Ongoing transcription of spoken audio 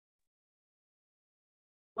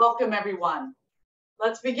Welcome, everyone.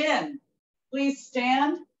 Let's begin. Please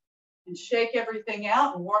stand and shake everything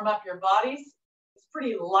out and warm up your bodies. It's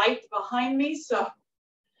pretty light behind me, so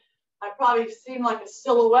I probably seem like a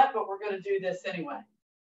silhouette, but we're going to do this anyway.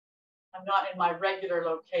 I'm not in my regular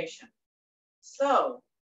location. So,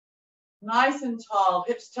 nice and tall,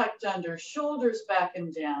 hips tucked under, shoulders back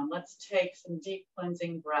and down. Let's take some deep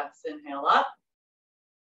cleansing breaths. Inhale up.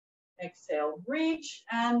 Exhale, reach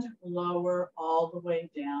and lower all the way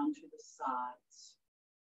down to the sides.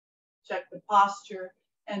 Check the posture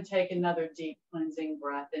and take another deep cleansing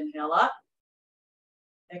breath. Inhale up.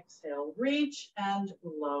 Exhale, reach and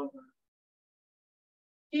lower.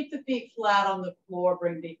 Keep the feet flat on the floor.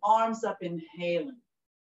 Bring the arms up, inhaling.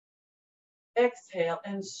 Exhale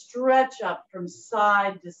and stretch up from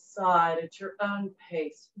side to side at your own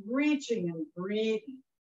pace, reaching and breathing.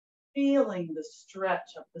 Feeling the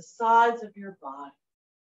stretch up the sides of your body.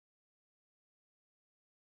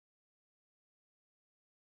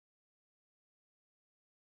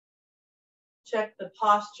 Check the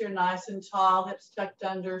posture, nice and tall, hips tucked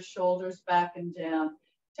under, shoulders back and down.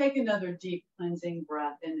 Take another deep cleansing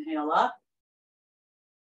breath. Inhale up.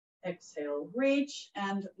 Exhale, reach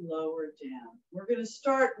and lower down. We're going to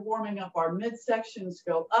start warming up our midsections,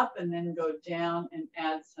 go up and then go down and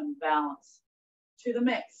add some balance to the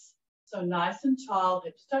mix. So nice and tall,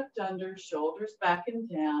 hips tucked under, shoulders back and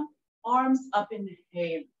down, arms up,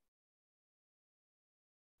 inhale.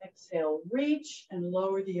 Exhale, reach and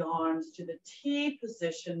lower the arms to the T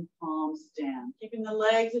position, palms down. Keeping the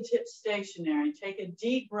legs and hips stationary. Take a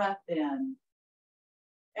deep breath in.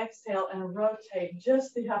 Exhale and rotate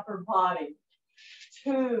just the upper body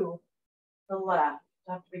to the left.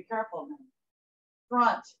 You have to be careful now.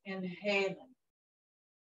 Front, inhaling.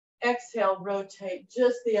 Exhale, rotate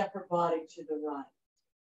just the upper body to the right.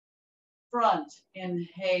 Front,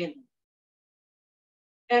 inhaling.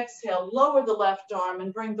 Exhale, lower the left arm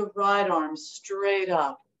and bring the right arm straight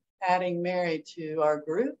up, adding Mary to our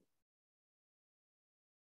group.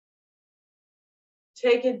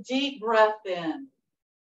 Take a deep breath in.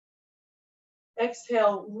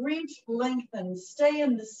 Exhale, reach, lengthen, stay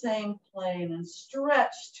in the same plane and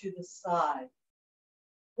stretch to the side.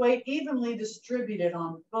 Weight evenly distributed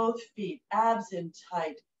on both feet, abs in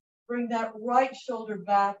tight. Bring that right shoulder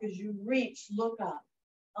back as you reach, look up.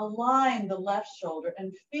 Align the left shoulder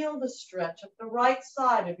and feel the stretch up the right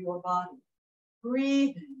side of your body.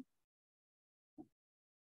 Breathing.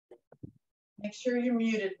 Make sure you're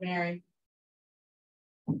muted, Mary.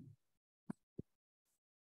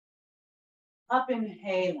 Up,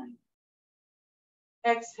 inhaling.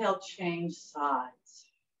 Exhale, change sides.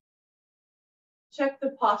 Check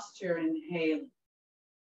the posture, inhaling.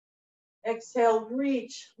 Exhale,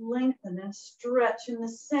 reach, lengthen, and stretch in the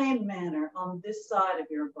same manner on this side of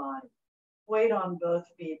your body. Weight on both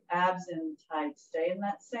feet, abs in tight. Stay in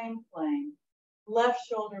that same plane. Left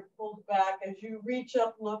shoulder pulled back as you reach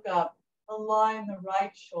up, look up. Align the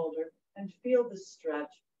right shoulder and feel the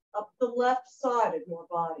stretch up the left side of your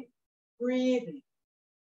body. Breathing.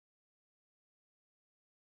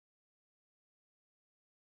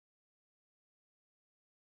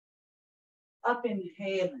 Up,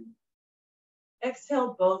 inhaling.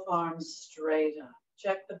 Exhale, both arms straight up.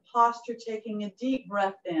 Check the posture, taking a deep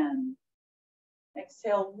breath in.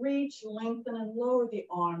 Exhale, reach, lengthen, and lower the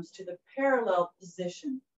arms to the parallel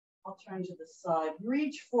position. I'll turn to the side.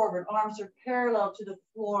 Reach forward. Arms are parallel to the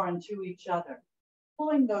floor and to each other.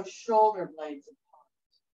 Pulling those shoulder blades apart.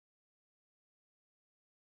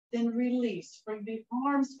 Then release. Bring the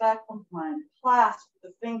arms back behind. Clasp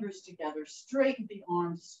the fingers together. Straighten the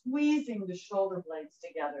arms, squeezing the shoulder blades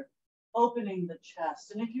together. Opening the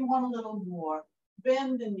chest. And if you want a little more,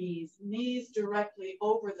 bend the knees. Knees directly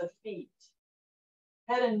over the feet.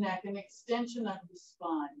 Head and neck, an extension of the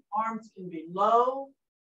spine. Arms can be low,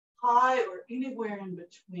 high, or anywhere in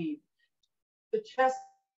between. The chest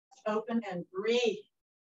open and breathe.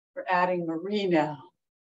 We're adding Marie now.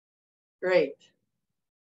 Great.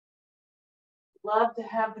 Love to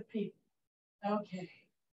have the people. Okay.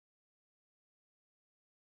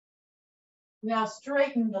 Now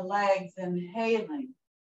straighten the legs, inhaling.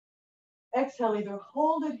 Exhale, either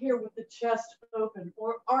hold it here with the chest open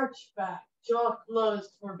or arch back, jaw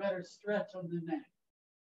closed for a better stretch on the neck.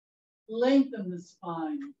 Lengthen the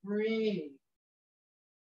spine, breathe.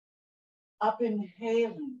 Up,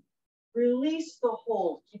 inhaling. Release the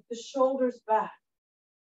hold, keep the shoulders back.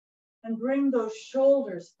 And bring those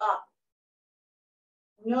shoulders up.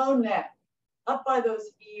 No neck, up by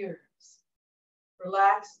those ears.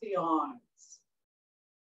 Relax the arms.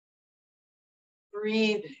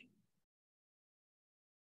 Breathing.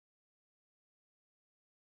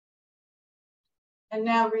 And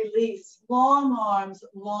now release, long arms,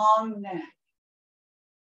 long neck.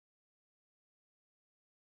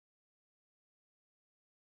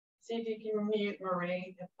 See if you can mute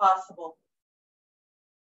Marie, if possible.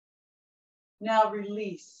 Now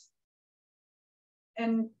release.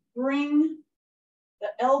 And bring the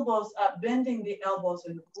elbows up, bending the elbows,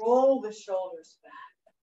 and roll the shoulders back.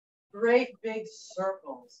 Great big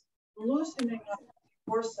circles, loosening up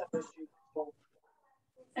the torso as you roll.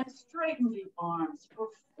 And straighten the arms for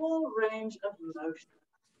full range of motion.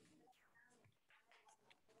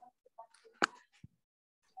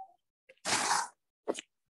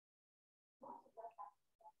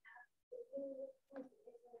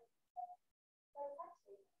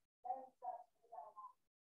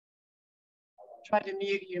 Try to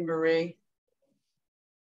mute you, Marie.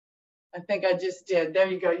 I think I just did. There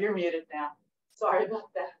you go. You're muted now. Sorry about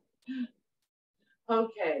that.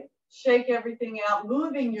 Okay. Shake everything out,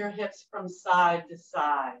 moving your hips from side to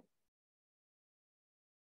side.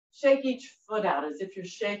 Shake each foot out as if you're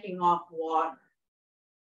shaking off water.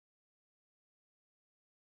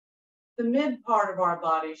 The mid part of our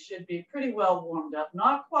body should be pretty well warmed up.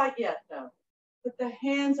 Not quite yet, though. Put the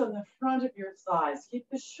hands on the front of your thighs. Keep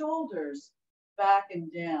the shoulders back and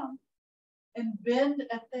down. And bend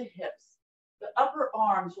at the hips. The upper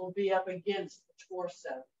arms will be up against the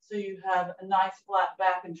torso. So you have a nice flat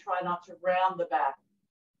back and try not to round the back.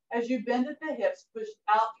 As you bend at the hips, push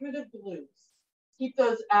out through the glutes. Keep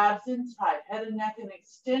those abs in tight, head and neck, an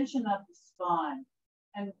extension of the spine.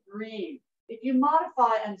 And breathe. If you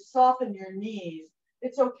modify and soften your knees,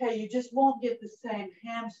 it's okay. You just won't get the same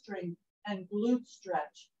hamstring and glute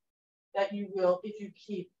stretch that you will if you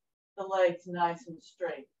keep the legs nice and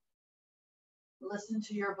straight. Listen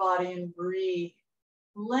to your body and breathe.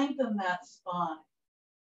 Lengthen that spine.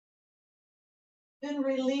 Then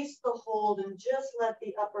release the hold and just let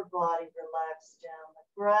the upper body relax down.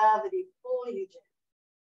 Let gravity pull you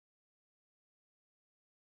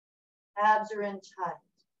down. Abs are in tight.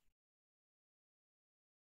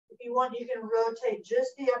 If you want, you can rotate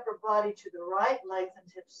just the upper body to the right, legs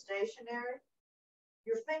and hips stationary.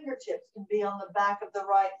 Your fingertips can be on the back of the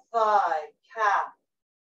right thigh, calf,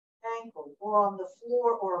 ankle, or on the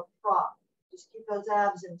floor or a prop. Just keep those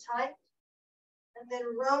abs in tight. And then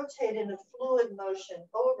rotate in a fluid motion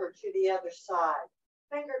over to the other side.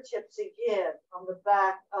 Fingertips again on the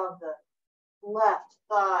back of the left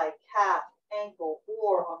thigh, calf, ankle,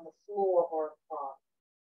 or on the floor or a prop.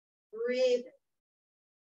 Breathe.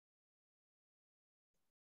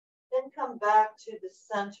 Then come back to the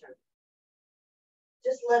center.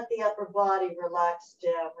 Just let the upper body relax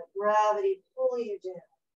down. Let gravity pull you down.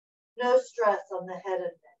 No stress on the head and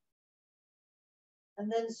neck.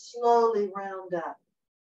 And then slowly round up.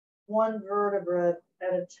 One vertebra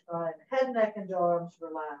at a time. Head, neck, and arms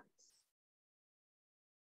relax.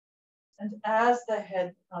 And as the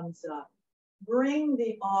head comes up, bring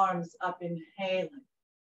the arms up, inhaling.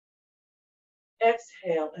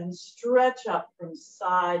 Exhale and stretch up from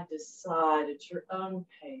side to side at your own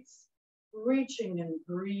pace. Reaching and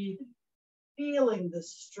breathing, feeling the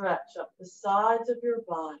stretch up the sides of your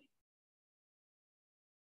body.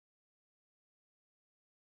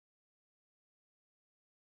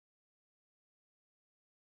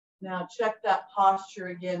 Now check that posture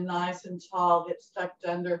again, nice and tall, hips tucked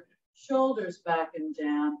under, shoulders back and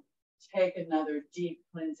down. Take another deep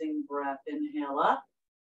cleansing breath. Inhale up.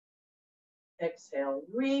 Exhale,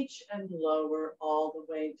 reach and lower all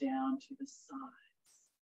the way down to the sides.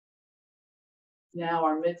 Now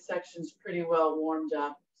our midsection's pretty well warmed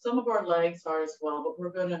up. Some of our legs are as well, but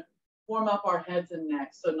we're gonna warm up our heads and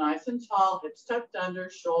necks. So nice and tall, hips tucked under,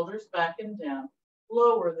 shoulders back and down.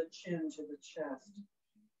 Lower the chin to the chest.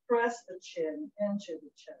 Press the chin into the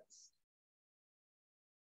chest.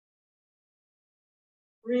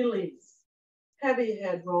 Release. Heavy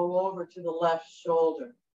head roll over to the left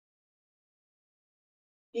shoulder.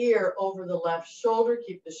 Ear over the left shoulder,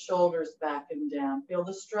 keep the shoulders back and down. Feel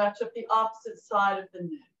the stretch up the opposite side of the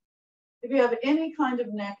neck. If you have any kind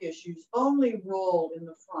of neck issues, only roll in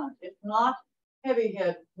the front. If not, heavy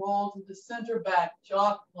head, roll to the center back,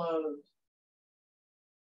 jaw closed.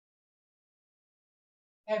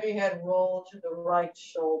 Heavy head, roll to the right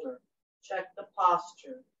shoulder. Check the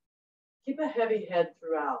posture. Keep a heavy head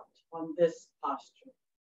throughout on this posture.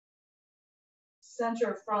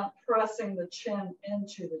 Center front, pressing the chin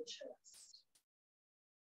into the chest.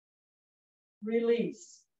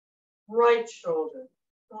 Release. Right shoulder,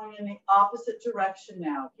 going in the opposite direction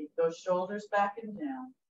now. Keep those shoulders back and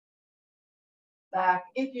down. Back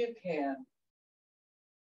if you can.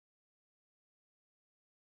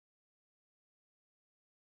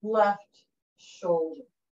 Left shoulder.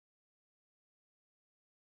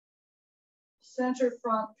 Center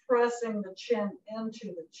front, pressing the chin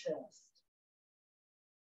into the chest.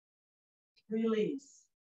 Release.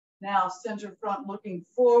 Now center front, looking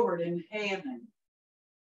forward, inhaling.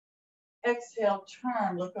 Exhale,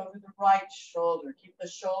 turn, look over the right shoulder. Keep the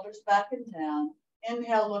shoulders back and down.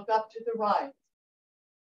 Inhale, look up to the right.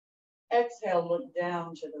 Exhale, look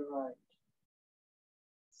down to the right.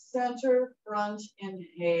 Center front,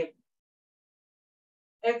 inhale.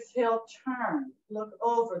 Exhale, turn, look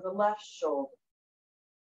over the left shoulder.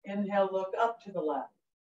 Inhale, look up to the left.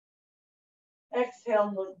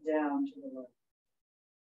 Exhale, look down to the right.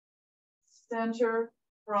 Center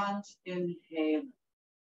front, inhale.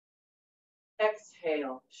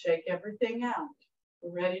 Exhale, shake everything out.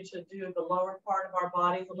 We're ready to do the lower part of our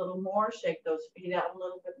bodies a little more. Shake those feet out a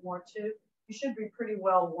little bit more too. You should be pretty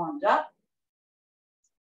well warmed up.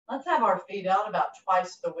 Let's have our feet out about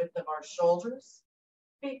twice the width of our shoulders.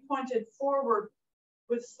 Feet pointed forward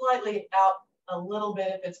with slightly out a little bit.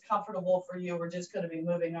 If it's comfortable for you, we're just going to be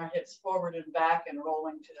moving our hips forward and back and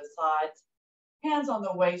rolling to the sides. Hands on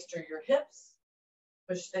the waist or your hips.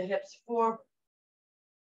 Push the hips forward.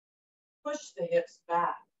 Push the hips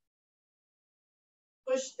back.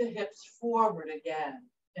 Push the hips forward again.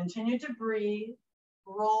 Continue to breathe.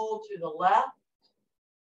 Roll to the left.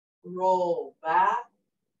 Roll back.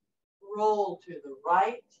 Roll to the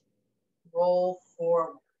right. Roll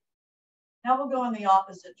forward. Now we'll go in the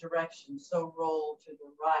opposite direction. So roll to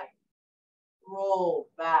the right. Roll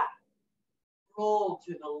back. Roll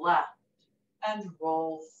to the left. And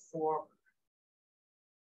roll forward.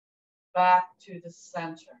 Back to the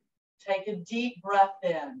center. Take a deep breath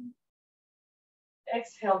in.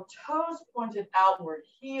 Exhale, toes pointed outward,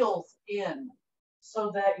 heels in,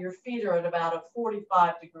 so that your feet are at about a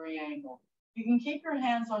 45-degree angle. You can keep your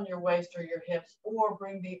hands on your waist or your hips, or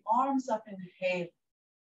bring the arms up, inhale.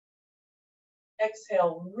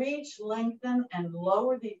 Exhale, reach, lengthen, and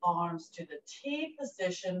lower the arms to the T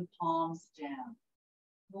position, palms down.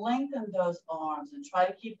 Lengthen those arms and try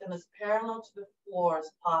to keep them as parallel to the floor as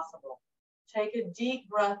possible. Take a deep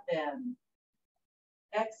breath in.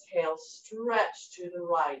 Exhale, stretch to the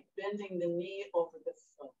right, bending the knee over the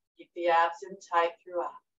foot. Keep the abs in tight throughout.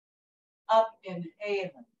 Up,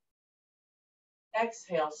 inhaling.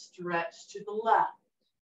 Exhale, stretch to the left.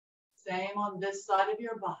 Same on this side of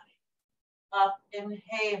your body. Up,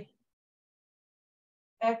 inhaling.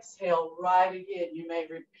 Exhale, right again. You may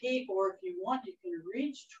repeat, or if you want, you can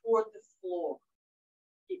reach toward the floor.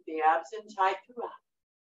 Keep the abs in tight throughout.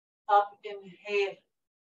 Up, inhale.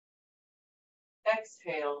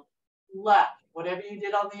 Exhale, left. Whatever you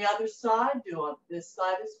did on the other side, do on this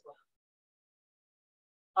side as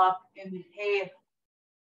well. Up, inhale.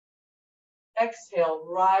 Exhale,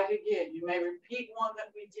 right again. You may repeat one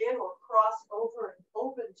that we did or cross over and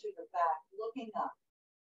open to the back, looking up.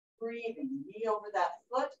 Breathing, knee over that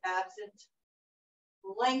foot, abs in.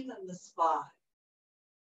 Lengthen the spine.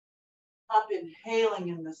 Up, inhaling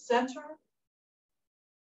in the center.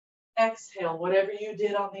 Exhale, whatever you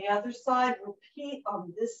did on the other side, repeat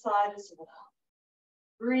on this side as well.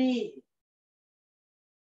 Breathe.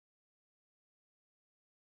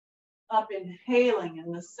 Up, inhaling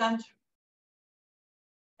in the center.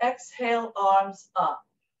 Exhale, arms up.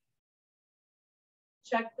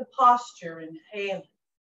 Check the posture, inhaling.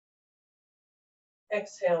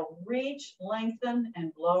 Exhale, reach, lengthen,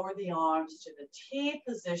 and lower the arms to the T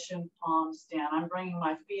position, palms down. I'm bringing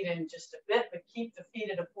my feet in just a bit, but keep the feet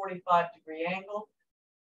at a 45-degree angle.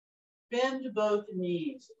 Bend both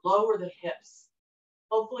knees, lower the hips.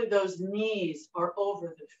 Hopefully those knees are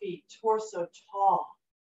over the feet, torso tall.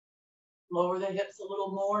 Lower the hips a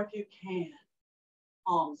little more if you can.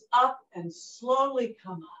 Palms up and slowly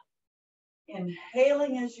come up.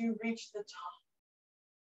 Inhaling as you reach the top.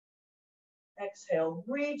 Exhale,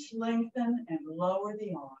 reach, lengthen, and lower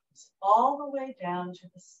the arms all the way down to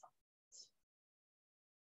the sides.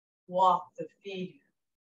 Walk the feet in.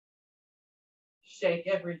 Shake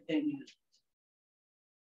everything in.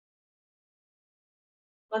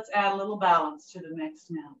 Let's add a little balance to the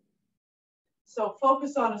mix now. So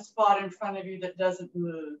focus on a spot in front of you that doesn't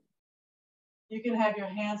move. You can have your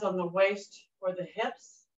hands on the waist or the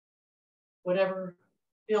hips, whatever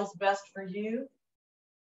feels best for you.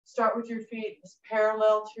 Start with your feet as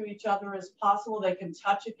parallel to each other as possible. They can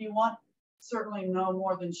touch if you want, certainly no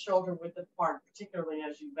more than shoulder width apart, particularly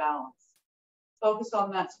as you balance. Focus on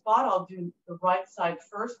that spot. I'll do the right side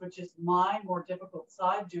first, which is my more difficult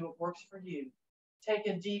side. Do what works for you. Take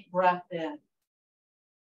a deep breath in.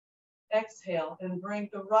 Exhale and bring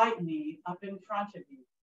the right knee up in front of you.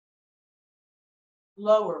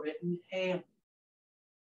 Lower it, inhale.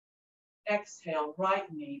 Exhale,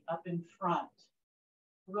 right knee up in front.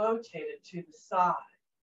 rotate it to the side.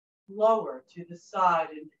 Lower to the side,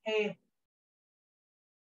 inhale.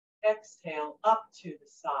 Exhale, up to the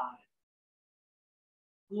side.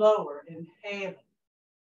 Lower, inhale.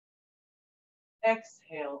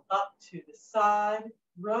 Exhale, up to the side.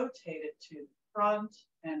 Rotate it to the front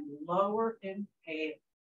and lower, inhale.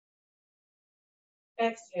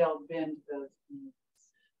 Exhale, bend those knees.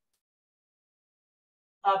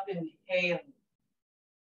 Up, inhale.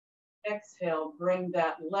 Exhale, bring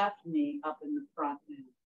that left knee up in the front now.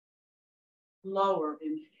 Lower,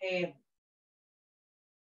 inhale.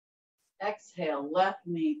 Exhale, left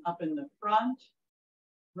knee up in the front.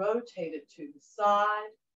 Rotate it to the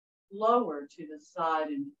side. Lower to the side,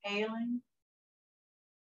 inhaling.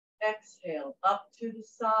 Exhale, up to the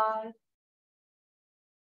side.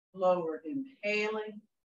 Lower, inhaling.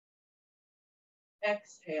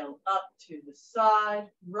 Exhale, up to the side.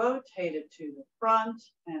 Rotate it to the front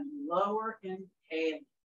and lower, inhaling.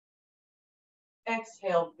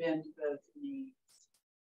 Exhale, bend both knees.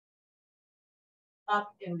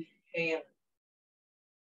 Up, inhale.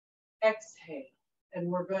 Exhale. And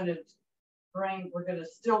we're going to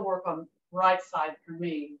still work on right side for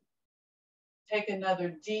me. Take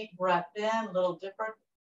another deep breath in, a little different.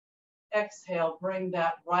 Exhale, bring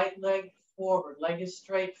that right leg forward. Leg is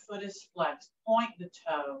straight, foot is flexed. Point the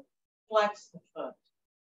toe, flex the foot.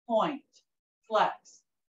 Point, flex.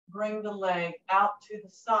 Bring the leg out to the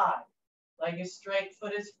side. Leg is straight,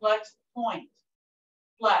 foot is flexed. Point,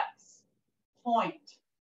 flex, point,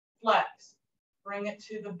 flex. Bring it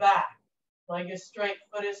to the back. Leg is straight,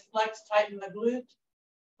 foot is flexed. Tighten the glute.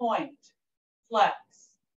 Point, flex,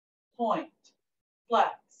 point,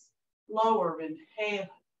 flex. Lower, inhale.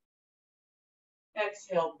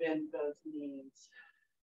 Exhale, bend both knees.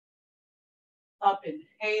 Up,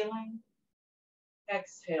 inhaling.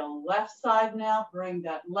 Exhale, left side now. Bring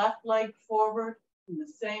that left leg forward in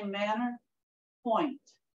the same manner. Point,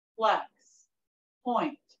 flex,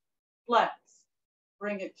 point, flex.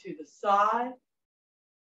 Bring it to the side.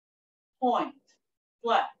 Point,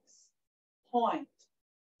 flex, point,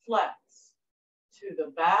 flex. To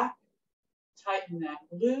the back. Tighten that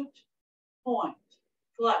glute. Point,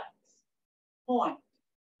 flex, point,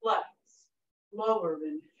 flex. Lower,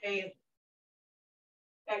 inhale.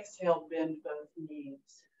 Exhale, bend both knees.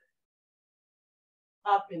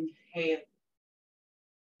 Up, inhale.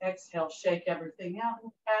 Exhale, shake everything out.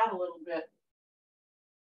 We'll add a little bit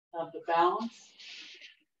of the balance.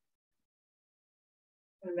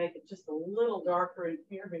 I'm going to make it just a little darker in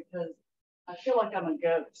here because I feel like I'm a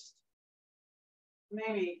ghost.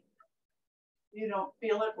 Maybe you don't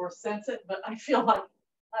feel it or sense it, but I feel like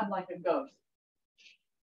I'm like a ghost.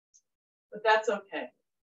 But that's okay.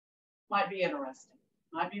 Might be interesting.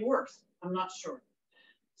 Might be worse. I'm not sure.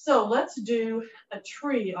 So let's do a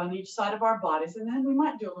tree on each side of our bodies, and then we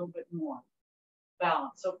might do a little bit more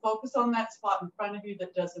balance. So focus on that spot in front of you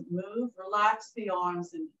that doesn't move. Relax the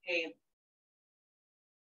arms, inhale.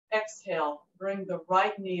 Exhale, bring the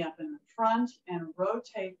right knee up in the front and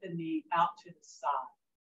rotate the knee out to the side.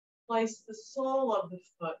 Place the sole of the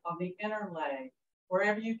foot on the inner leg,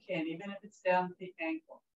 wherever you can, even if it's down at the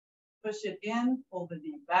ankle. Push it in, pull the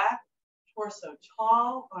knee back, torso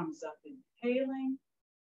tall, arms up, inhaling.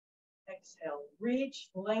 Exhale, reach,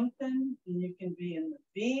 lengthen, and you can be in the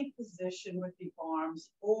V position with the arms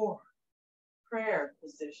or prayer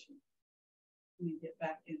position. Let me get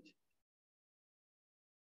back into it.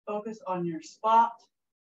 Focus on your spot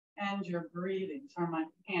and your breathing. Sorry, my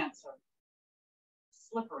pants are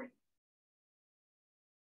slippery.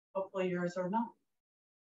 Hopefully yours are not.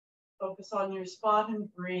 Focus on your spot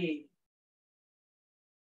and breathe.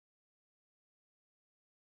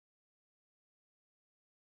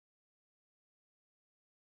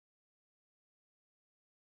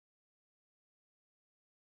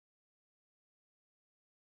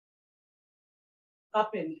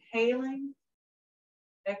 Up, inhaling.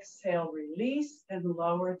 Exhale, release and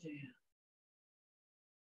lower down.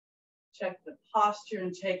 Check the posture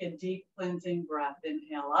and take a deep cleansing breath.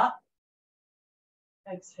 Inhale up.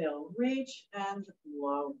 Exhale, reach and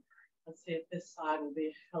lower. Let's see if this side will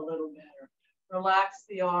be a little better. Relax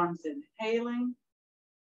the arms, inhaling.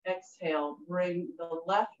 Exhale, bring the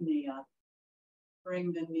left knee up.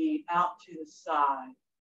 Bring the knee out to the side.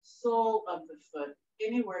 Sole of the foot,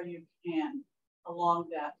 anywhere you can along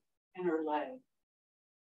that inner leg.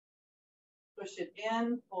 Push it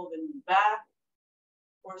in, pull the knee back.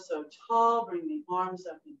 Torso tall, bring the arms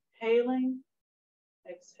up, inhaling.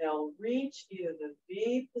 Exhale, reach either the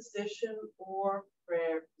V position or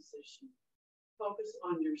prayer position. Focus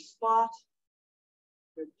on your spot,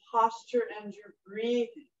 your posture, and your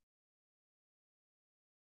breathing.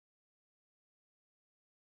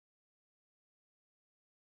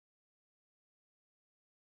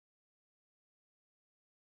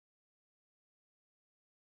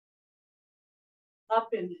 Up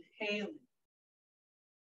inhaling.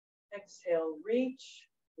 Exhale, reach,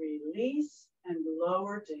 release, and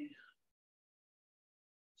lower down.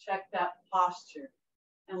 Check that posture.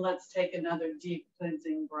 And let's take another deep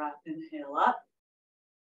cleansing breath. Inhale up.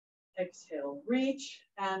 Exhale, reach,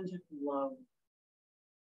 and lower.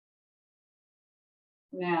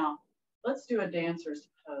 Now, let's do a dancer's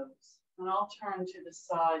pose. And I'll turn to the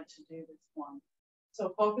side to do this one.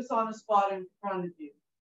 So focus on a spot in front of you.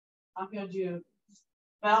 I'm going to do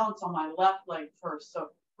balance on my left leg first. So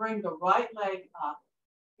bring the right leg up.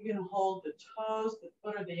 You're going to hold the toes, the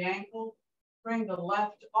foot or the ankle. Bring the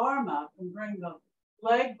left arm up and bring the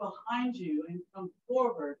leg behind you and come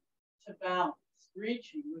forward to balance,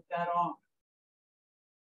 reaching with that arm.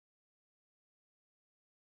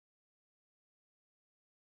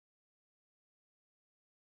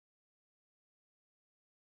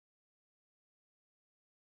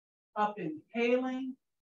 Up inhaling,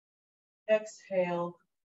 exhale,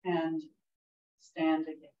 and stand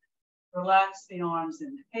again. Relax the arms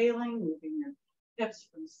inhaling, moving your hips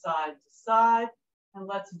from side to side, and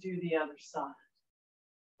let's do the other side.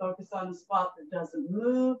 Focus on the spot that doesn't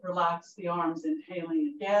move. Relax the arms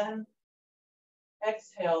inhaling again.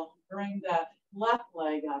 Exhale, bring that left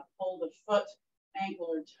leg up. Hold the foot, ankle,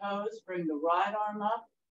 or toes. Bring the right arm up.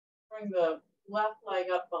 Bring the left leg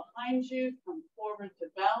up behind you. Come forward to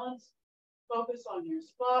balance. Focus on your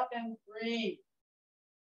spot and breathe.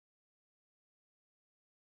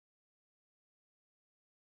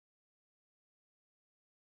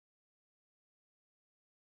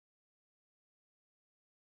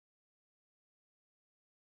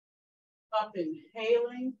 Up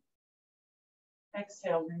inhaling.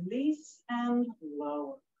 Exhale, release, and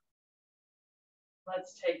lower.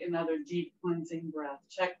 Let's take another deep cleansing breath.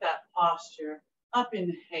 Check that posture. Up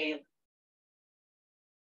inhale.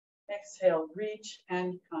 Exhale, reach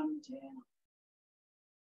and come down.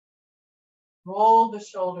 Roll the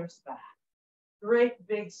shoulders back. Great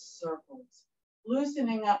big circles.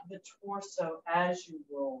 Loosening up the torso as you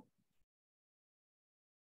roll.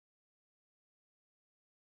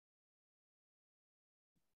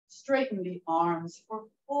 Straighten the arms for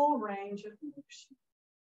full range of motion.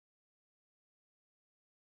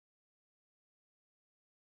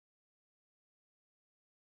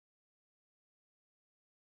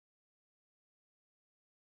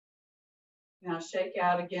 Now shake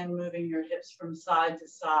out again, moving your hips from side to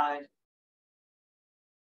side.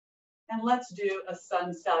 And let's do a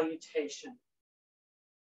sun salutation.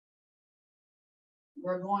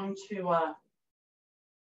 We're going to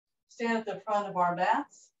stand at the front of our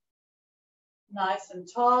mats. Nice and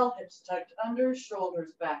tall, hips tucked under,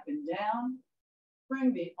 shoulders back and down.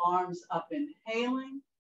 Bring the arms up, inhaling.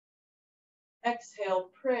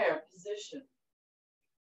 Exhale, prayer position.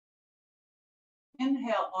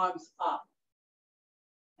 Inhale, arms up.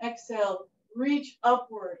 Exhale, reach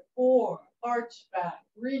upward or arch back,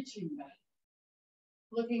 reaching back.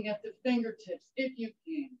 Looking at the fingertips if you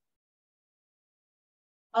can.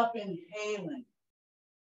 Up, inhaling.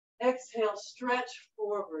 Exhale, stretch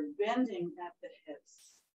forward, bending at the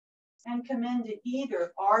hips. And come into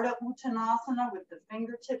either Ardha Uttanasana with the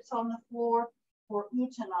fingertips on the floor or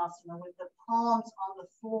Uttanasana with the palms on the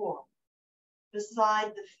floor beside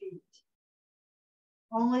the feet.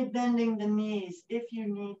 Only bending the knees if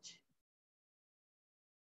you need to.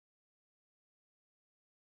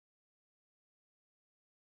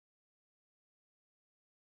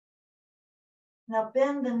 Now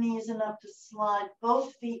bend the knees enough to slide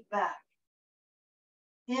both feet back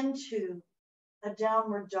into a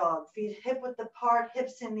downward dog. Feet hip width apart,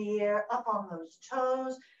 hips in the air, up on those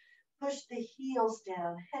toes. Push the heels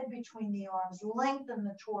down, head between the arms, lengthen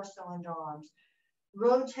the torso and arms.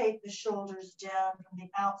 Rotate the shoulders down from the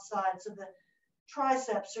outside so the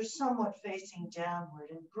triceps are somewhat facing downward,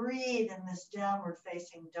 and breathe in this downward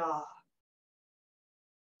facing dog.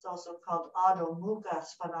 It's also called Adho Mukha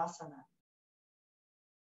Svanasana.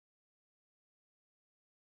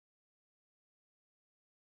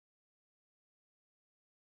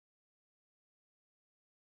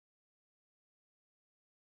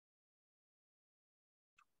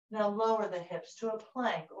 Now lower the hips to a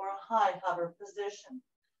plank or a high hover position.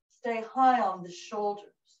 Stay high on the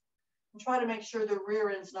shoulders and try to make sure the rear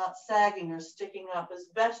end's not sagging or sticking up as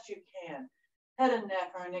best you can. Head and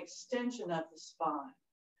neck are an extension of the spine.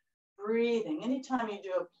 Breathing. Anytime you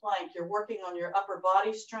do a plank, you're working on your upper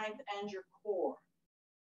body strength and your core,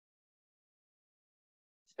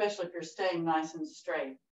 especially if you're staying nice and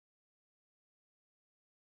straight.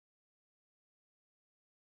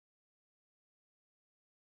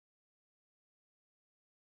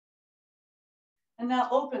 And now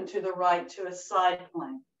open to the right to a side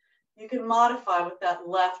plank. You can modify with that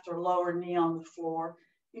left or lower knee on the floor.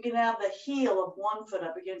 You can have the heel of one foot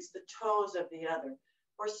up against the toes of the other,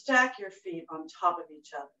 or stack your feet on top of each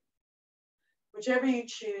other. Whichever you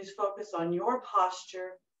choose, focus on your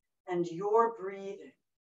posture and your breathing.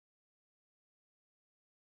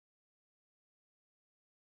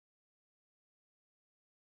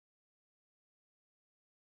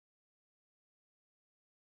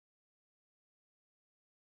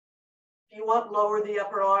 If you want, lower the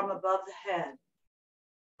upper arm above the head.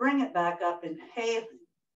 Bring it back up, inhaling.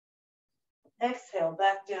 Exhale,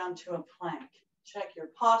 back down to a plank. Check your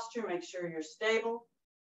posture, make sure you're stable,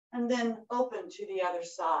 and then open to the other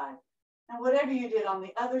side. And whatever you did on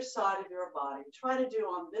the other side of your body, try to do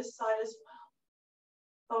on this side as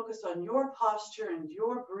well. Focus on your posture and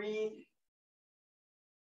your breathing.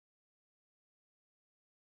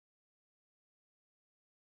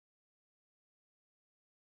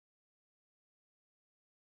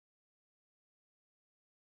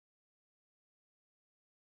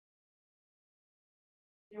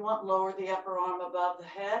 If you want, lower the upper arm above the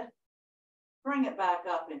head. Bring it back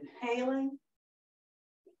up, inhaling.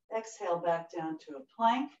 Exhale, back down to a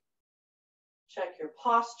plank. Check your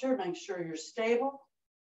posture, make sure you're stable.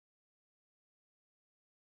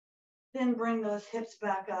 Then bring those hips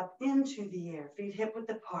back up into the air, feet hip width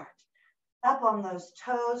apart. Up on those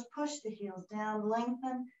toes, push the heels down,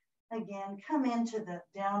 lengthen. Again, come into the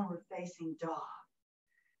downward facing dog.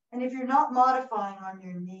 And if you're not modifying on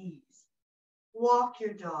your knees, walk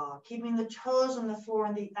your dog, keeping the toes on the floor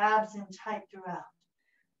and the abs in tight throughout.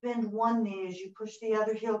 Bend one knee as you push the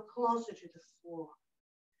other heel closer to the floor.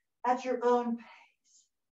 At your own pace,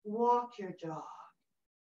 walk your dog,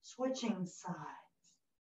 switching sides,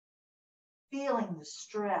 feeling the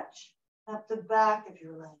stretch up the back of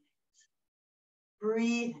your legs,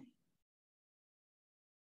 breathing.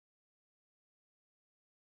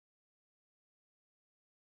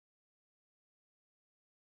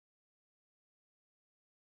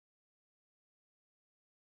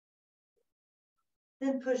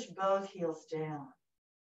 Then push both heels down.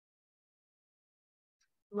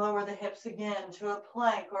 Lower the hips again to a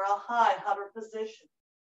plank or a high hover position.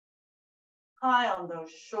 High on those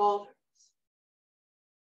shoulders.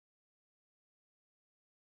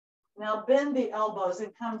 Now bend the elbows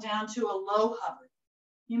and come down to a low hover.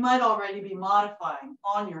 You might already be modifying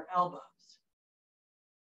on your elbows.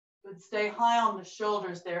 But stay high on the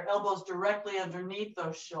shoulders there, elbows directly underneath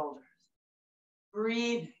those shoulders.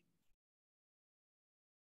 Breathing.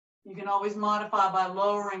 You can always modify by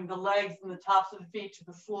lowering the legs and the tops of the feet to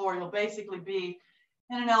the floor. You'll basically be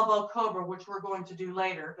in an elbow cobra, which we're going to do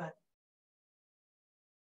later, but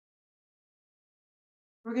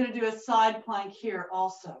we're going to do a side plank here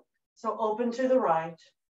also. So open to the right.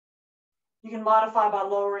 You can modify by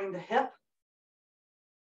lowering the hip,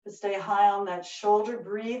 but stay high on that shoulder,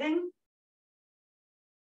 breathing.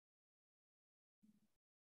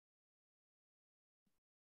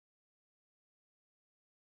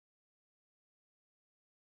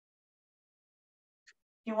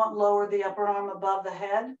 You want lower the upper arm above the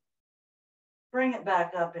head. Bring it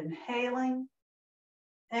back up, inhaling.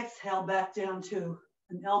 Exhale back down to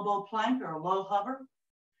an elbow plank or a low hover,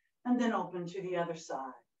 and then open to the other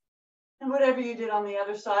side. And whatever you did on the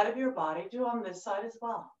other side of your body, do on this side as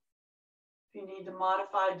well. If you need to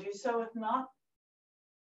modify, do so. If not,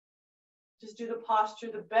 just do the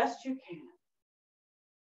posture the best you can.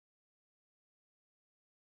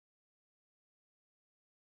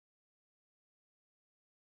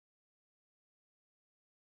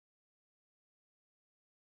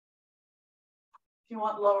 If you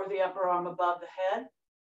want, lower the upper arm above the head.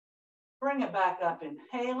 Bring it back up,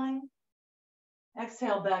 inhaling.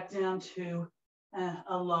 Exhale back down to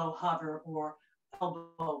a low hover or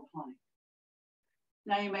elbow plank.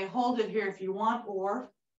 Now you may hold it here if you want,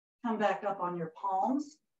 or come back up on your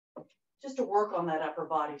palms just to work on that upper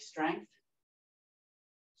body strength.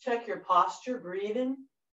 Check your posture, breathing.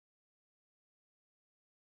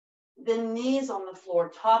 Then knees on the floor,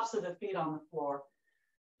 tops of the feet on the floor.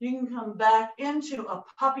 You can come back into a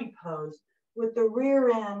puppy pose with the rear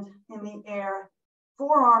end in the air,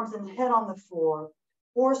 forearms and head on the floor,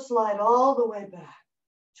 or slide all the way back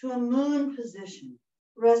to a moon position,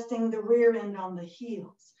 resting the rear end on the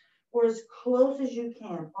heels, or as close as you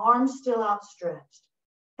can, arms still outstretched,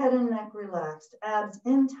 head and neck relaxed, abs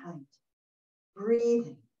in tight,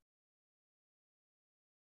 breathing.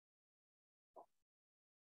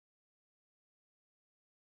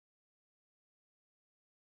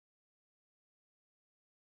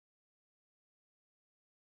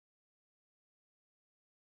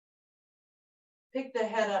 Pick the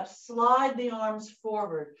head up, slide the arms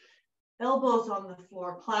forward. Elbows on the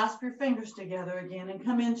floor, clasp your fingers together again and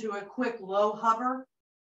come into a quick low hover.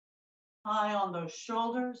 High on those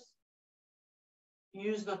shoulders.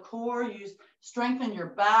 Use the core, strengthen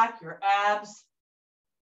your back, your abs,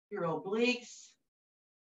 your obliques,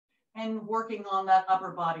 and working on that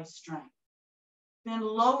upper body strength. Then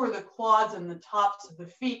lower the quads and the tops of the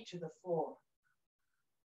feet to the floor.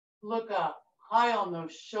 Look up, high on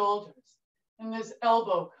those shoulders, in this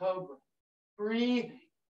elbow cobra, breathing.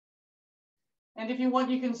 And if you want,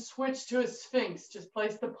 you can switch to a sphinx. Just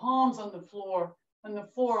place the palms on the floor and the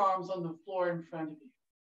forearms on the floor in front of you.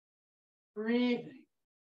 Breathing.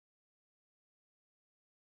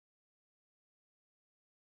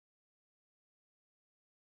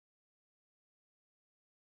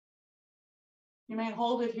 You may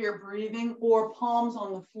hold it here, breathing, or palms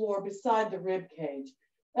on the floor beside the rib cage.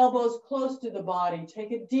 Elbows close to the body.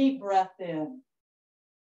 Take a deep breath in.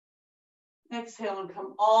 Exhale and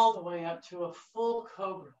come all the way up to a full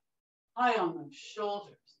cobra. High on the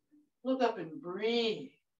shoulders. Look up and breathe.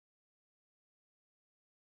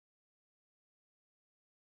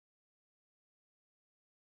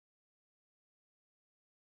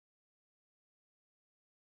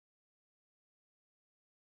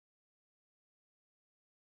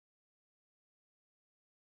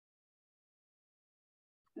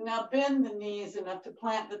 Now bend the knees enough to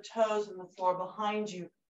plant the toes in the floor behind you.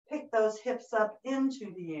 Pick those hips up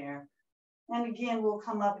into the air. And again, we'll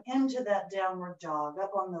come up into that downward dog,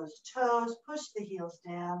 up on those toes, push the heels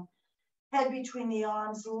down, head between the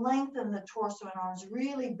arms, lengthen the torso and arms,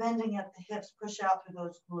 really bending at the hips, push out through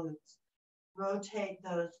those glutes. Rotate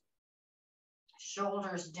those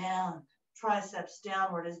shoulders down, triceps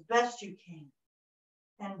downward as best you can.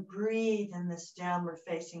 And breathe in this downward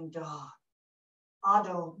facing dog.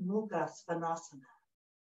 Adho Mukha Svanasana.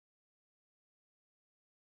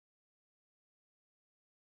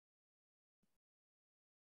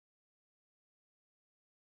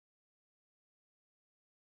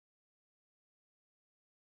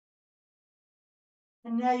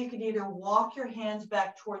 And now you can either walk your hands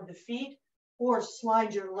back toward the feet or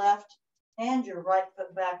slide your left and your right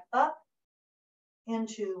foot back up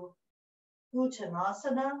into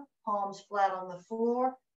Uttanasana, palms flat on the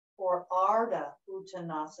floor, or Ardha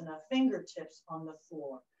Uttanasana, fingertips on the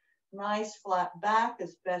floor. Nice flat back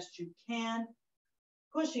as best you can,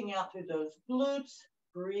 pushing out through those glutes,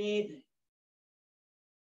 breathing.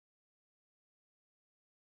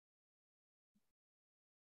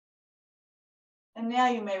 And now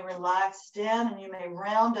you may relax down and you may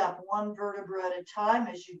round up one vertebra at a time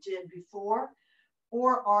as you did before,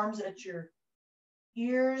 or arms at your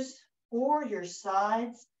ears or your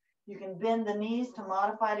sides. You can bend the knees to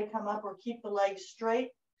modify to come up or keep the legs straight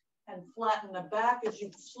and flatten the back as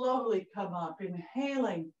you slowly come up,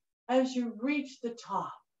 inhaling as you reach the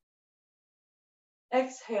top.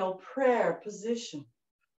 Exhale, prayer position.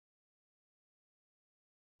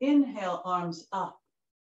 Inhale, arms up.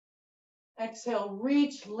 Exhale,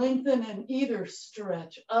 reach, lengthen, and either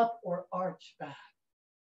stretch up or arch back.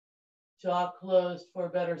 Jaw closed for a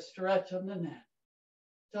better stretch on the neck.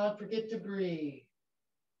 Don't forget to breathe.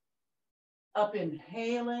 Up,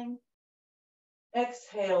 inhaling.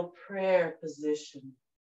 Exhale, prayer position.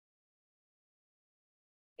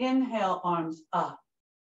 Inhale, arms up.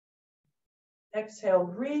 Exhale,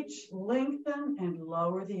 reach, lengthen, and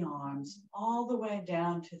lower the arms all the way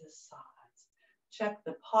down to the sides. Check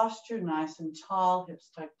the posture, nice and tall,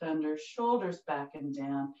 hips tucked under, shoulders back and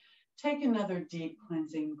down. Take another deep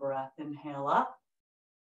cleansing breath. Inhale up.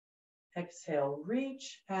 Exhale,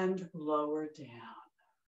 reach and lower down.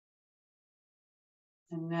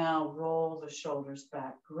 And now roll the shoulders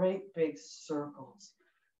back, great big circles,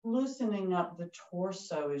 loosening up the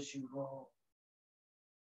torso as you roll.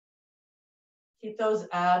 Keep those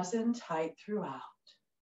abs in tight throughout.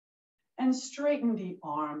 And straighten the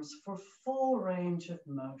arms for full range of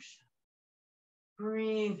motion.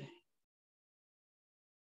 Breathing.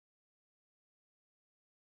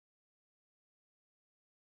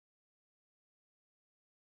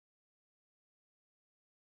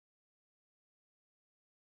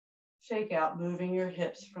 Shake out, moving your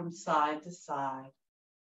hips from side to side.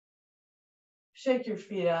 Shake your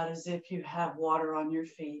feet out as if you have water on your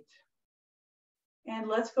feet. And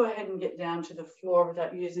let's go ahead and get down to the floor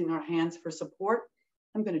without using our hands for support.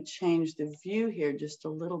 I'm going to change the view here just a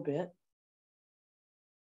little bit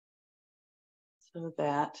so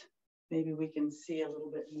that maybe we can see a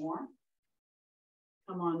little bit more.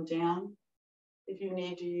 Come on down. If you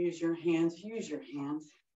need to use your hands, use your hands.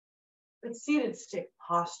 But seated stick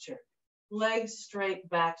posture. Legs straight,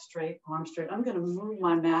 back straight, arms straight. I'm going to move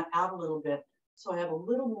my mat out a little bit so I have a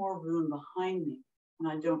little more room behind me and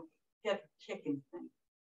I don't hip kicking thing.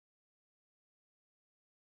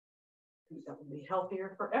 I think that would be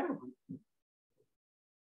healthier for everyone,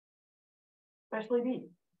 especially me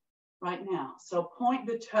right now. So point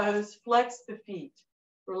the toes, flex the feet,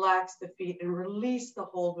 relax the feet, and release the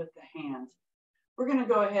hold with the hands. We're going to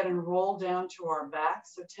go ahead and roll down to our back.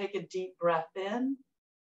 So take a deep breath in,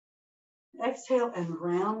 exhale, and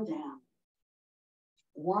round down.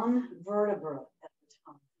 One vertebra at a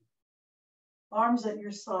time. Arms at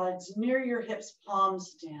your sides, near your hips,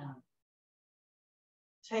 palms down.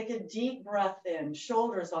 Take a deep breath in,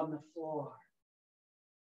 shoulders on the floor.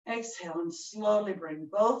 Exhale and slowly bring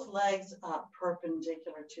both legs up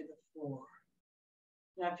perpendicular to the floor.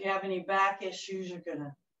 Now, if you have any back issues, you're going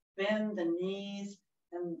to bend the knees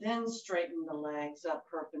and then straighten the legs up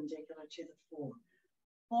perpendicular to the floor.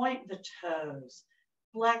 Point the toes,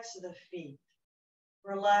 flex the feet,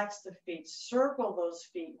 relax the feet, circle those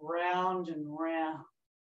feet round and round.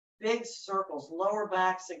 Big circles, lower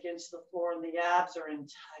backs against the floor and the abs are in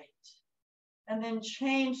tight. And then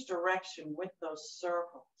change direction with those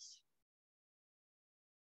circles.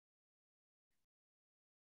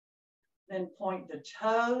 Then point the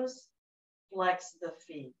toes, flex the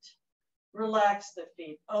feet, relax the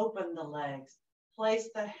feet, open the legs, place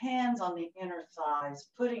the hands on the inner thighs,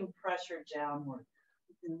 putting pressure downward.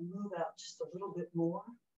 You can move out just a little bit more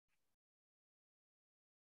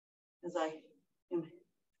as I am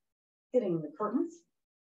hitting the curtains.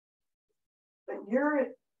 But you're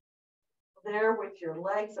there with your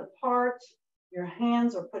legs apart, your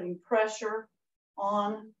hands are putting pressure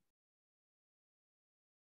on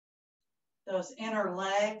those inner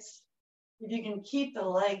legs. If you can keep the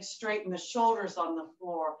legs straight and the shoulders on the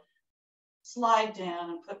floor, slide down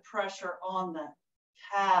and put pressure on the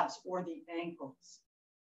calves or the ankles.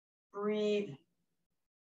 Breathe.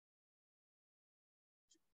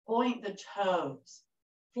 Point the toes.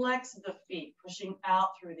 Flex the feet, pushing out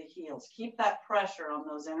through the heels. Keep that pressure on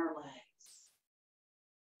those inner legs.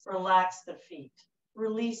 Relax the feet.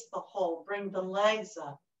 Release the hold. Bring the legs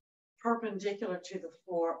up, perpendicular to the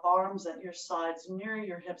floor, arms at your sides, near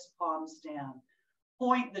your hips, palms down.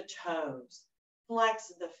 Point the toes.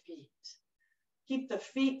 Flex the feet. Keep the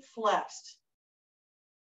feet flexed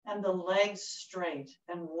and the legs straight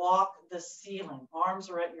and walk the ceiling. Arms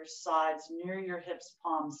are at your sides, near your hips,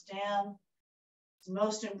 palms down. It's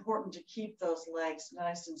most important to keep those legs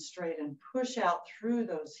nice and straight and push out through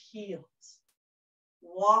those heels.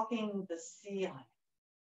 Walking the ceiling.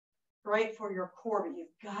 Great for your core, but you've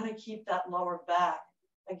got to keep that lower back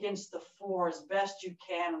against the floor as best you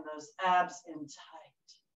can and those abs in tight.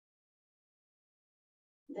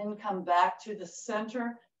 Then come back to the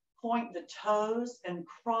center, point the toes and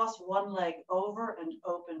cross one leg over and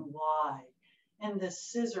open wide in this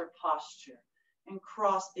scissor posture, and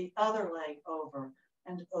cross the other leg over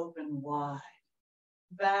and open wide.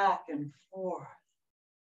 Back and forth.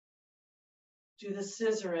 Do the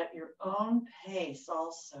scissor at your own pace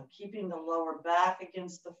also, keeping the lower back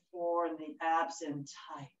against the floor and the abs in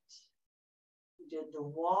tight. You did the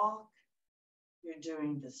walk, you're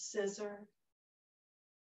doing the scissor,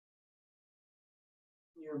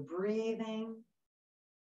 you're breathing.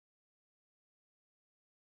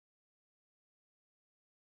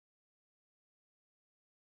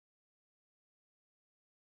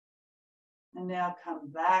 And now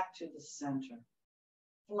come back to the center.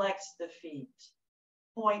 Flex the feet,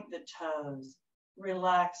 point the toes,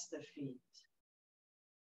 relax the feet.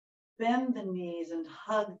 Bend the knees and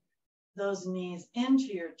hug those knees into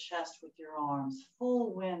your chest with your arms.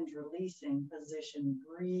 Full wind releasing position,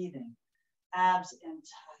 breathing, abs in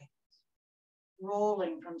tight.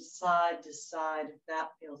 Rolling from side to side if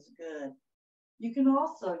that feels good. You can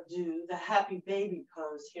also do the happy baby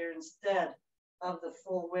pose here instead of the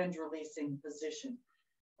full wind releasing position.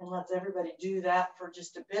 And let's everybody do that for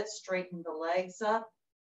just a bit. Straighten the legs up.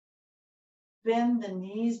 Bend the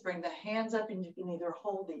knees, bring the hands up, and you can either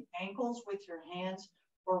hold the ankles with your hands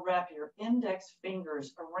or wrap your index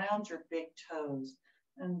fingers around your big toes.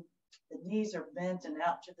 And the knees are bent and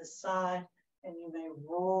out to the side, and you may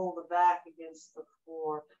roll the back against the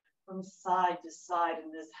floor from side to side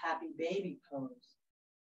in this happy baby pose.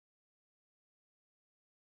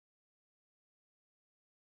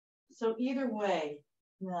 So either way,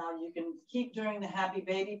 now you can keep doing the happy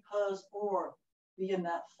baby pose or be in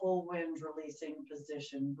that full wind releasing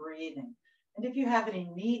position, breathing. And if you have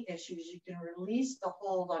any knee issues, you can release the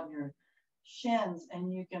hold on your shins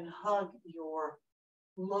and you can hug your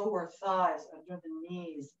lower thighs under the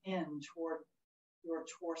knees in toward your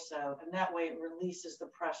torso. And that way it releases the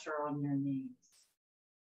pressure on your knees.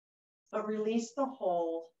 But release the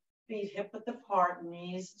hold, feet hip width apart,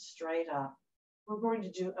 knees straight up. we're going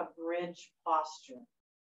to do a bridge posture.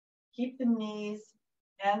 Keep the knees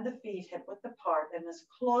and the feet hip width apart and as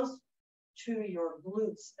close to your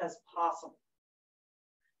glutes as possible.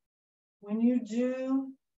 When you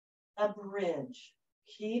do a bridge,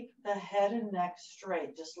 keep the head and neck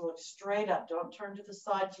straight. Just look straight up. Don't turn to the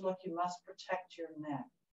side to look. You must protect your neck.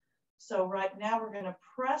 So right now we're going to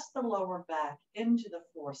press the lower back into the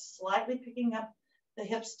floor, slightly picking up the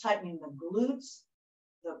hips, tightening the glutes,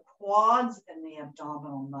 the quads, and the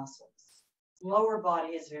abdominal muscles. Lower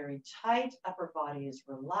body is very tight. Upper body is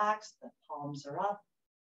relaxed. The palms are up.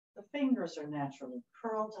 The fingers are naturally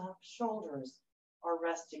curled up. Shoulders are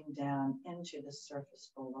resting down into the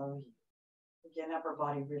surface below you. Again, upper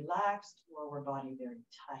body relaxed, lower body very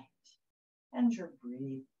tight. And you're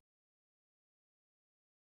breathing.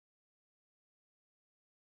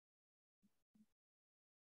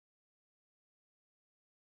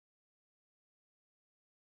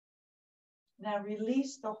 Now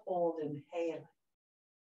release the hold, inhale.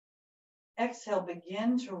 Exhale,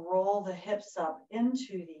 begin to roll the hips up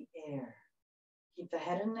into the air. Keep the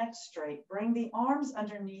head and neck straight. Bring the arms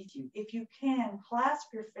underneath you. If you can,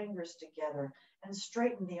 clasp your fingers together and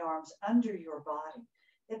straighten the arms under your body.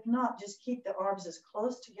 If not, just keep the arms as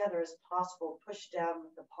close together as possible. Push down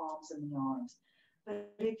with the palms and the arms.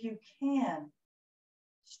 But if you can,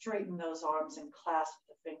 straighten those arms and clasp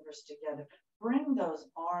the fingers together. Bring those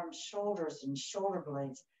arms, shoulders, and shoulder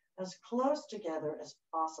blades as close together as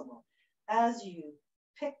possible as you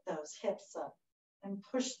pick those hips up and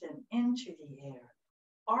push them into the air.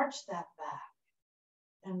 Arch that back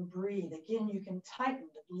and breathe. Again, you can tighten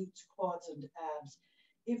the glutes, quads, and abs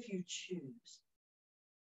if you choose.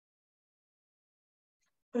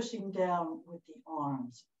 Pushing down with the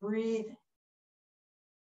arms. Breathe.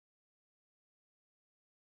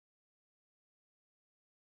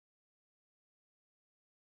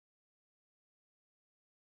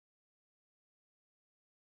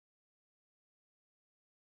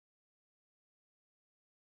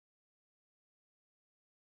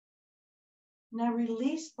 Now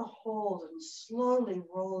release the hold and slowly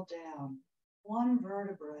roll down, one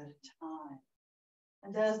vertebra at a time.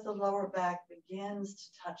 And as the lower back begins to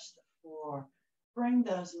touch the floor, bring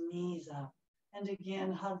those knees up and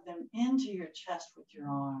again hug them into your chest with your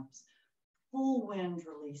arms. Full wind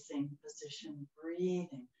releasing position,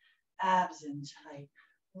 breathing, abs in tight,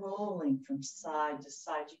 rolling from side to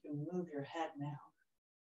side. You can move your head now.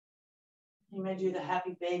 You may do the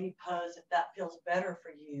happy baby pose if that feels better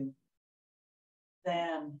for you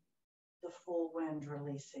than the full wind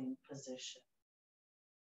releasing position.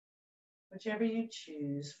 Whichever you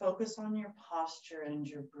choose, focus on your posture and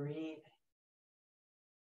your breathing.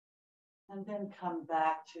 And then come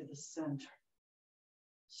back to the center.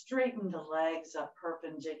 Straighten the legs up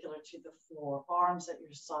perpendicular to the floor, arms at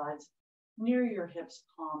your sides, near your hips,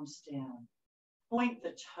 palms down. Point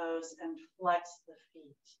the toes and flex the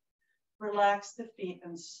feet. Relax the feet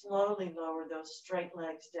and slowly lower those straight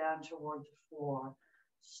legs down toward the floor.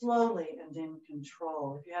 Slowly and in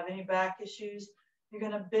control. If you have any back issues, you're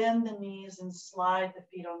going to bend the knees and slide the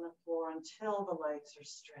feet on the floor until the legs are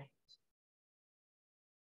straight.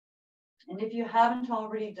 And if you haven't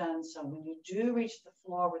already done so, when you do reach the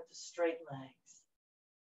floor with the straight legs,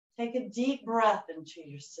 take a deep breath into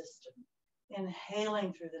your system,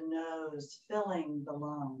 inhaling through the nose, filling the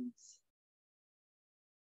lungs.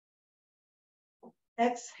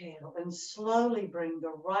 Exhale and slowly bring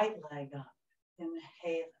the right leg up.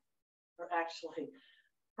 Inhale, or actually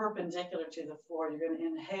perpendicular to the floor. You're going to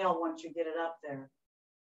inhale once you get it up there.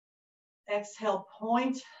 Exhale,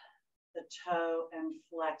 point the toe and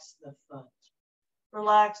flex the foot.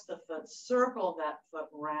 Relax the foot, circle that foot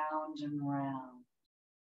round and round.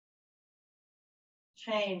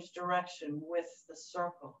 Change direction with the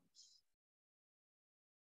circles.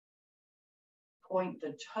 Point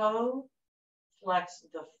the toe, flex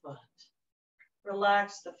the foot.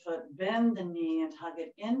 Relax the foot, bend the knee and hug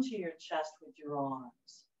it into your chest with your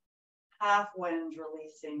arms. Half wind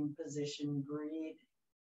releasing position, breathe.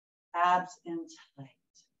 Abs in tight.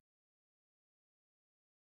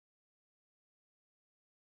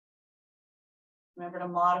 Remember to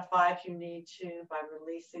modify if you need to by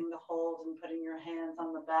releasing the hold and putting your hands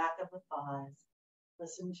on the back of the thighs.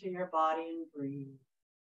 Listen to your body and breathe.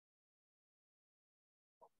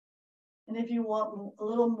 And if you want a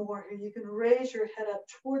little more here, you can raise your head up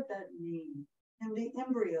toward that knee in the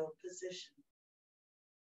embryo position.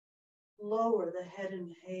 Lower the head,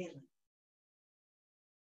 inhaling.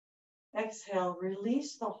 Exhale,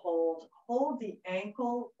 release the hold. Hold the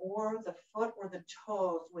ankle or the foot or the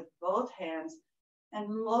toes with both hands and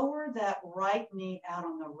lower that right knee out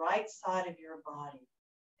on the right side of your body.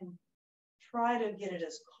 And Try to get it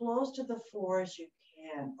as close to the floor as you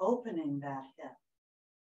can, opening that hip.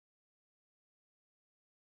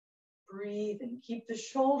 Breathing. Keep the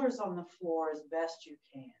shoulders on the floor as best you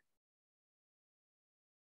can.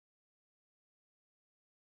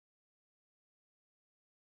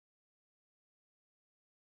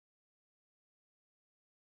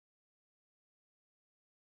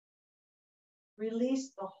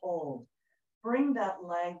 Release the hold. Bring that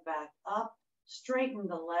leg back up. Straighten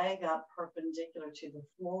the leg up perpendicular to the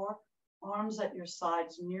floor. Arms at your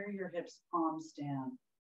sides near your hips, palms down.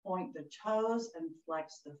 Point the toes and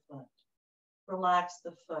flex the foot. Relax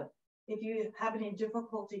the foot. If you have any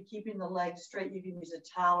difficulty keeping the leg straight, you can use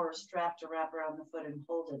a towel or a strap to wrap around the foot and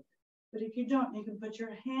hold it. But if you don't, you can put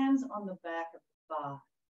your hands on the back of the thigh.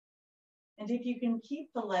 And if you can keep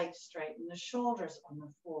the leg straight and the shoulders on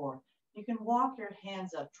the floor, you can walk your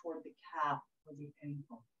hands up toward the calf or the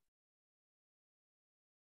ankle.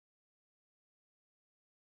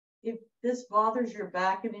 If this bothers your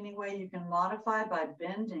back in any way, you can modify by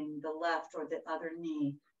bending the left or the other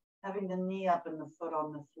knee, having the knee up and the foot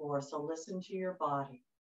on the floor. So listen to your body.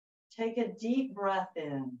 Take a deep breath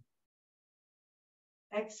in.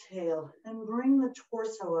 Exhale and bring the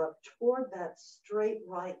torso up toward that straight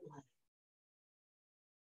right leg.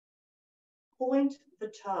 Point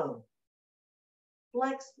the toe.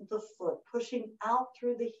 Flex the foot, pushing out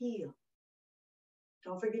through the heel.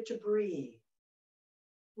 Don't forget to breathe.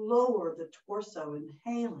 Lower the torso,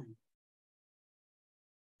 inhaling.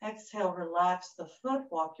 Exhale, relax the foot,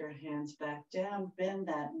 walk your hands back down, bend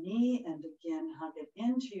that knee, and again, hug it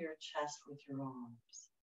into your chest with your arms.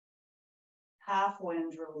 Half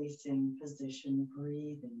wind releasing position,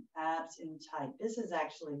 breathing, abs in tight. This is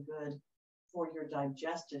actually good for your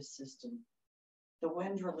digestive system. The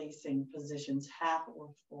wind releasing positions, half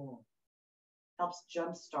or full, helps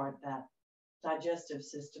jumpstart that digestive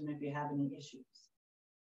system if you have any issues.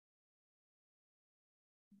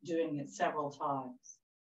 Doing it several times.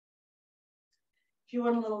 If you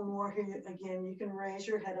want a little more here, again, you can raise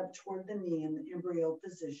your head up toward the knee in the embryo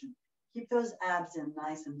position. Keep those abs in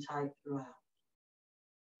nice and tight throughout.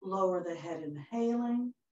 Lower the head,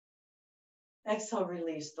 inhaling. Exhale,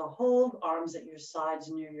 release the hold. Arms at your sides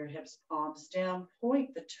near your hips, palms down. Point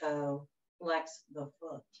the toe, flex the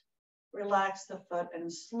foot. Relax the foot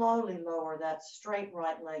and slowly lower that straight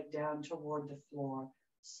right leg down toward the floor.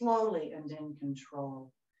 Slowly and in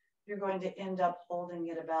control. You're going to end up holding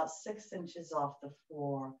it about 6 inches off the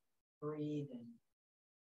floor, breathing.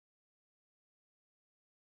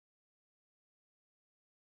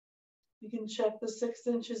 You can check the 6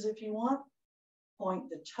 inches if you want. Point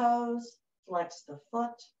the toes, flex the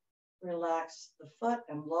foot, relax the foot,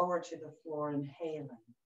 and lower to the floor, inhaling.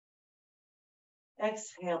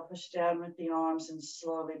 Exhale, push down with the arms and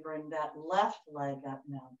slowly bring that left leg up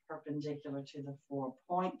now, perpendicular to the floor.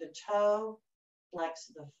 Point the toe,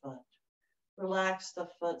 flex the foot. Relax the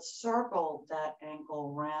foot, circle that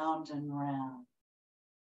ankle round and round.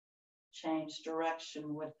 Change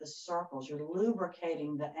direction with the circles. You're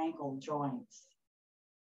lubricating the ankle joints.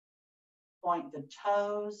 Point the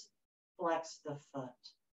toes, flex the foot.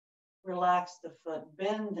 Relax the foot,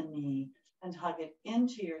 bend the knee, and hug it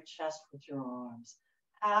into your chest with your arms.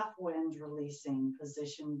 Half wind releasing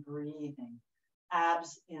position, breathing.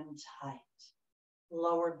 Abs in tight.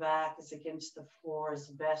 Lower back is against the floor as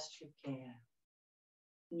best you can.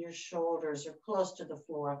 And your shoulders are close to the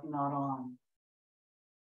floor, if not on.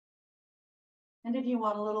 And if you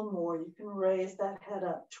want a little more, you can raise that head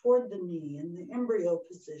up toward the knee in the embryo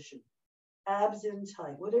position. Abs in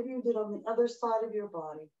tight. Whatever you did on the other side of your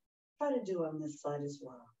body, try to do on this side as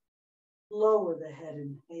well. Lower the head,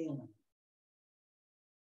 inhaling.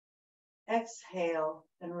 Exhale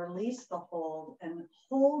and release the hold and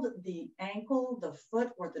hold the ankle, the foot,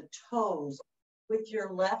 or the toes with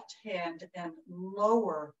your left hand and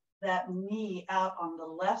lower that knee out on the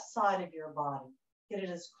left side of your body. Get it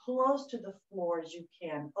as close to the floor as you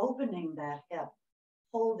can, opening that hip,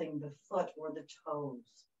 holding the foot or the toes.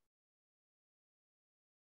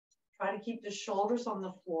 Try to keep the shoulders on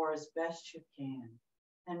the floor as best you can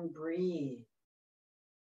and breathe.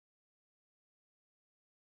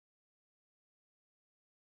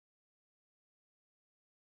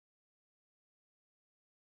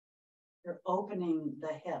 You're opening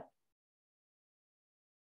the hip.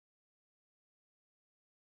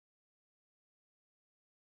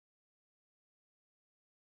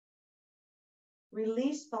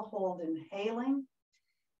 Release the hold, inhaling.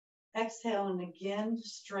 Exhale, and again,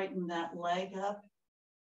 straighten that leg up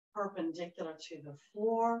perpendicular to the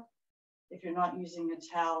floor. If you're not using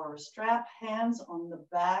a towel or a strap, hands on the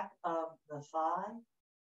back of the thigh.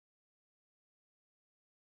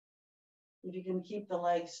 If you can keep the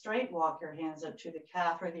legs straight, walk your hands up to the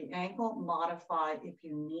calf or the ankle. Modify if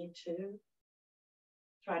you need to.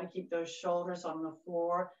 Try to keep those shoulders on the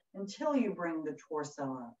floor until you bring the torso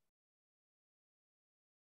up.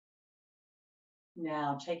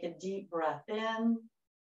 Now take a deep breath in.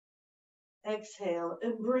 Exhale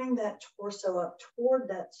and bring that torso up toward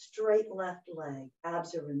that straight left leg.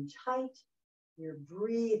 Abs are in tight. You're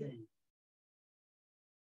breathing.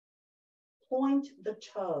 Point the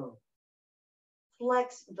toe.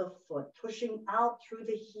 Flex the foot, pushing out through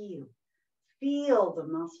the heel. Feel the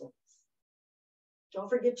muscles. Don't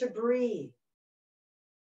forget to breathe.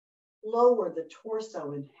 Lower the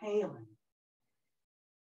torso, inhaling.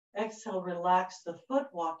 Exhale, relax the foot,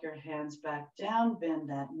 walk your hands back down, bend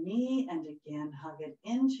that knee, and again, hug it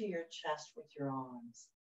into your chest with your arms.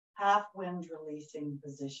 Half wind releasing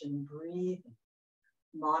position, breathing.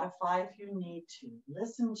 Modify if you need to.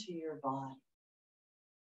 Listen to your body.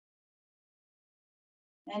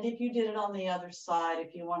 And if you did it on the other side,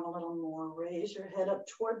 if you want a little more, raise your head up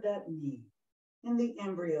toward that knee in the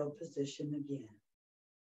embryo position again.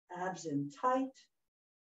 Abs in tight,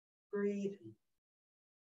 breathing.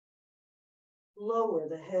 Lower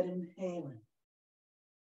the head, inhaling.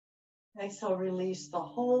 Exhale, release the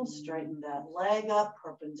hold, straighten that leg up,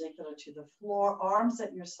 perpendicular to the floor, arms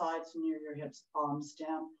at your sides near your hips, palms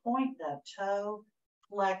down, point that toe,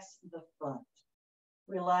 flex the foot.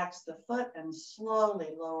 Relax the foot and slowly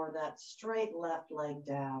lower that straight left leg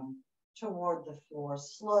down toward the floor,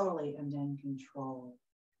 slowly and in control.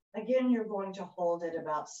 Again, you're going to hold it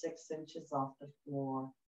about 6 inches off the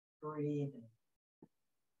floor, breathing.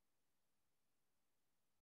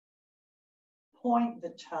 Point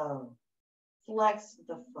the toe, flex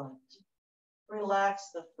the foot, relax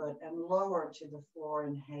the foot and lower to the floor,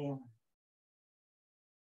 inhaling.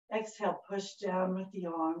 Exhale, push down with the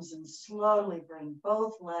arms and slowly bring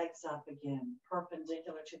both legs up again,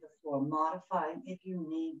 perpendicular to the floor, modifying if you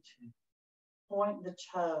need to. Point the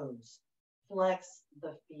toes, flex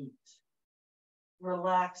the feet,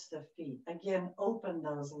 relax the feet. Again, open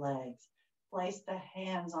those legs, place the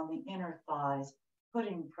hands on the inner thighs,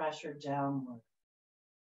 putting pressure downward.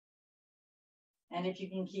 And if you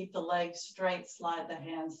can keep the legs straight, slide the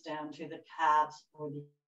hands down to the calves or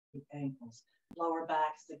the ankles. Lower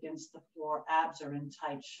backs against the floor, abs are in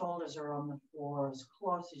tight, shoulders are on the floor as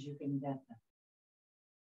close as you can get them.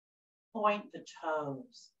 Point the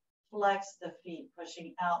toes, flex the feet,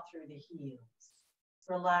 pushing out through the heels.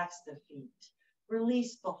 Relax the feet.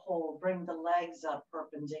 Release the hold, bring the legs up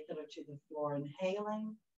perpendicular to the floor,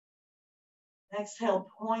 inhaling. Exhale,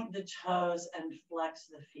 point the toes and flex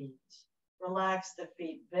the feet. Relax the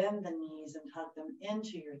feet, bend the knees and hug them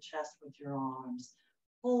into your chest with your arms.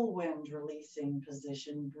 Full wind releasing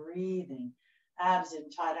position, breathing. Abs in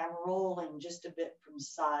tight. I'm rolling just a bit from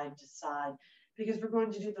side to side because we're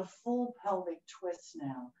going to do the full pelvic twist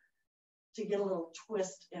now to get a little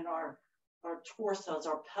twist in our torsos,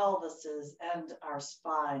 our pelvises, and our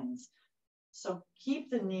spines. So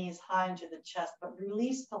keep the knees high into the chest, but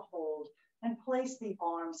release the hold and place the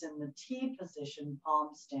arms in the T position,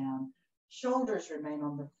 palms down. Shoulders remain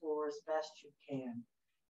on the floor as best you can.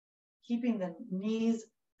 Keeping the knees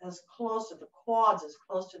as close to the quads, as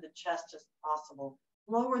close to the chest as possible.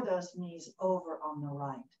 Lower those knees over on the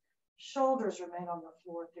right. Shoulders remain on the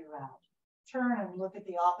floor throughout. Turn and look at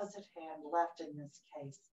the opposite hand, left in this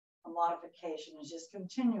case. A modification is just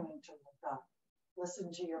continuing to look up.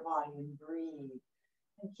 Listen to your body and breathe.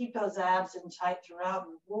 And keep those abs in tight throughout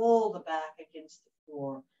and roll the back against the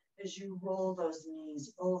floor as you roll those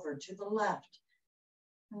knees over to the left.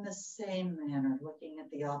 In the same manner, looking at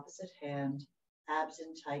the opposite hand, abs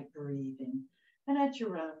in tight, breathing. And at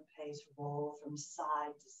your own pace, roll from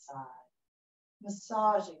side to side,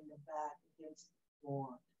 massaging the back against the floor.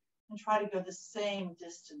 And try to go the same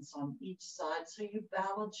distance on each side so you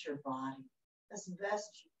balance your body as best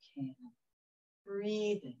you can.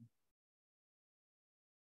 Breathing.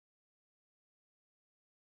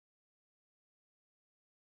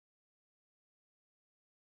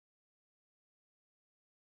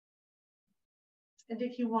 And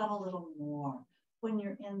if you want a little more, when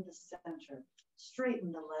you're in the center,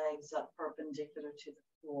 straighten the legs up perpendicular to the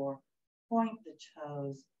floor, point the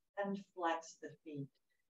toes, and flex the feet.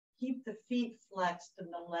 Keep the feet flexed and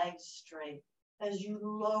the legs straight as you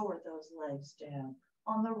lower those legs down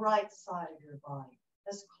on the right side of your body,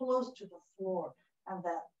 as close to the floor and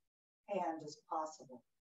that hand as possible.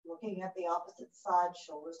 Looking at the opposite side,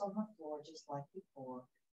 shoulders on the floor just like before,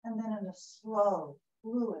 and then in a slow,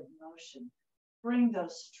 fluid motion, bring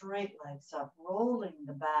those straight legs up, rolling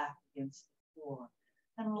the back against the floor,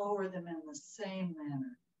 and lower them in the same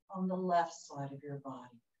manner on the left side of your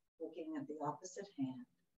body. looking at the opposite hand,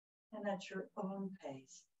 and at your own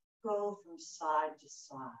pace, go from side to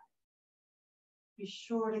side. Be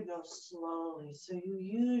sure to go slowly so you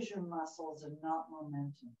use your muscles and not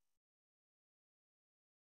momentum.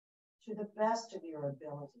 To the best of your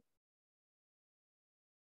ability.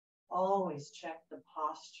 Always check the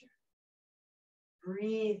posture.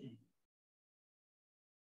 Breathing.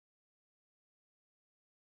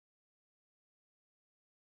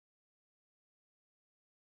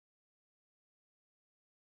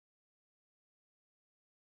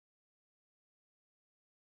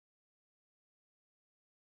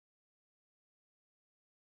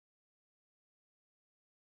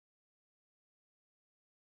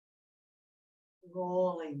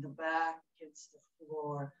 Rolling the back against the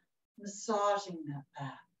floor, massaging that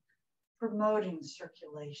back, promoting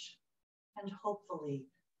circulation, and hopefully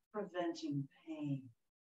preventing pain.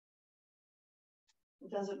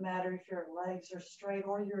 It doesn't matter if your legs are straight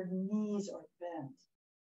or your knees are bent.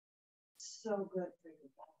 It's so good for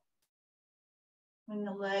your back. When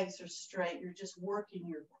the legs are straight, you're just working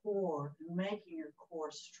your core and making your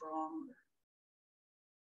core stronger.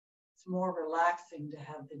 It's more relaxing to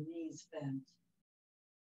have the knees bent.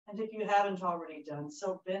 And if you haven't already done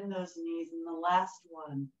so, bend those knees. And the last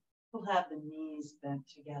one, we'll have the knees bent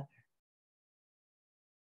together.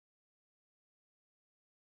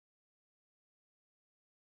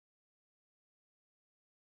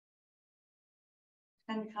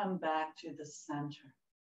 And come back to the center.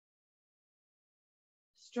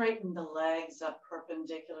 Straighten the legs up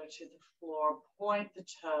perpendicular to the floor. Point the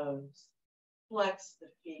toes. Flex the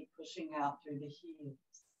feet, pushing out through the heels.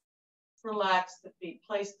 Relax the feet.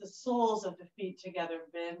 Place the soles of the feet together,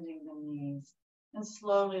 bending the knees. And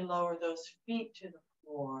slowly lower those feet to the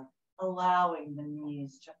floor, allowing the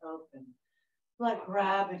knees to open. Let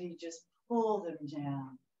gravity just pull them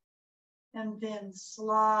down. And then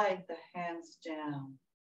slide the hands down.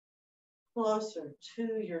 Closer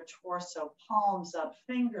to your torso, palms up,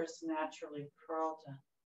 fingers naturally curled up.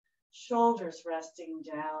 Shoulders resting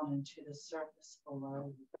down into the surface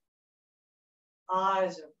below you.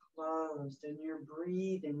 Eyes are closed and you're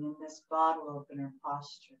breathing in this bottle opener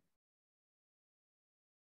posture.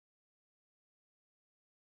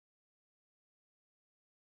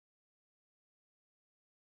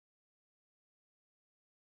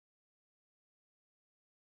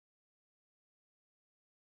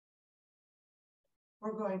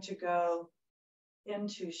 We're going to go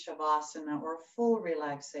into Shavasana or full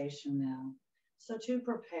relaxation now. So to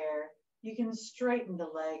prepare, you can straighten the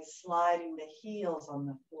legs, sliding the heels on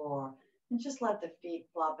the floor, and just let the feet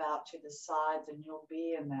flop out to the sides and you'll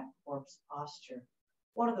be in that corpse posture.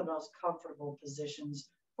 One of the most comfortable positions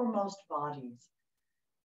for most bodies.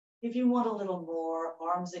 If you want a little more,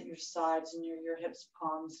 arms at your sides and your hips,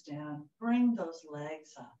 palms down, bring those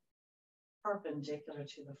legs up, perpendicular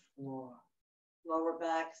to the floor. Lower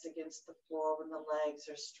back is against the floor when the legs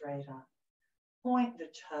are straight up. Point the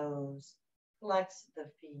toes, flex the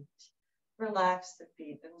feet, relax the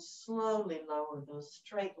feet, and slowly lower those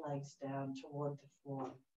straight legs down toward the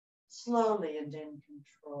floor. Slowly and in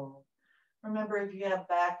control. Remember, if you have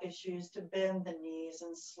back issues, to bend the knees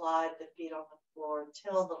and slide the feet on the floor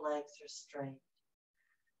until the legs are straight.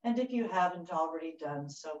 And if you haven't already done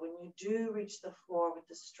so, when you do reach the floor with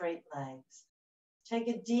the straight legs, take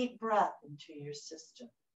a deep breath into your system,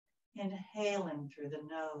 inhaling through the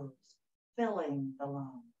nose, filling the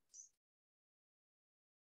lungs.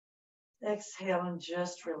 Exhale and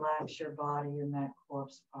just relax your body in that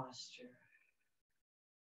corpse posture.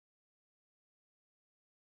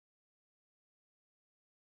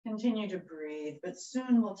 Continue to breathe, but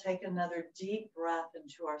soon we'll take another deep breath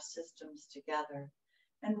into our systems together.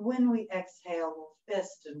 And when we exhale, we'll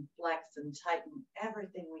fist and flex and tighten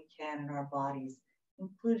everything we can in our bodies,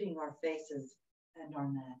 including our faces and our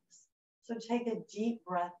necks. So take a deep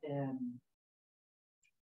breath in.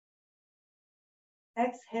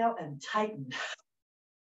 Exhale and tighten.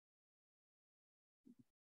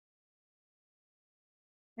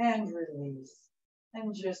 And release.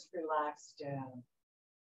 And just relax down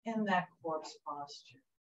in that corpse posture.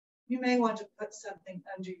 You may want to put something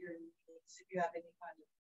under your knees if you have any kind of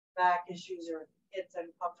back issues or it's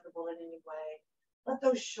uncomfortable in any way. Let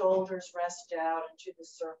those shoulders rest down into the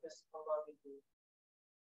surface below you.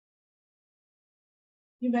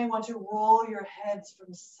 You may want to roll your heads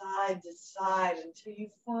from side to side until you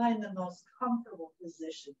find the most comfortable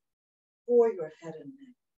position for your head and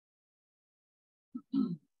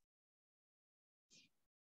neck.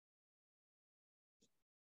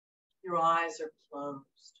 Your eyes are closed.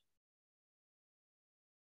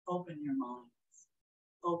 Open your minds.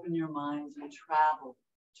 Open your minds and travel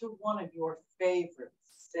to one of your favorite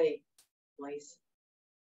safe places.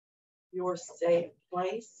 Your safe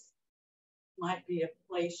place might be a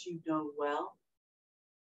place you know well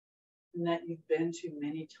and that you've been to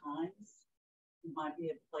many times. It might be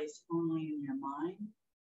a place only in your mind.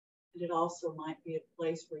 And it also might be a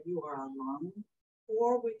place where you are alone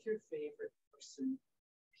or with your favorite person.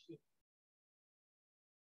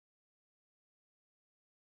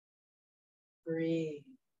 Breathe.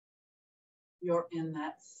 You're in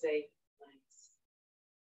that safe place.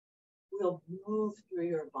 We'll move through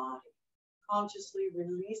your body, consciously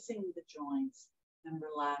releasing the joints and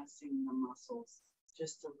relaxing the muscles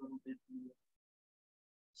just a little bit more.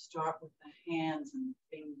 Start with the hands and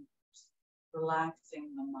the fingers,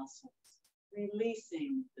 relaxing the muscles,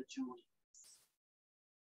 releasing the joints.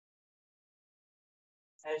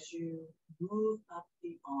 As you move up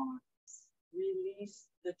the arms, release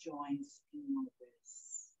the joints in your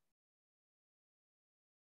wrists.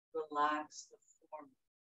 Relax the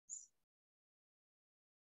forearms.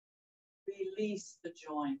 Release the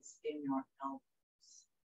joints in your elbows.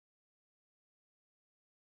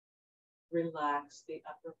 Relax the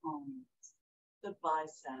upper arms, the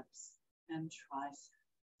biceps and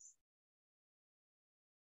triceps.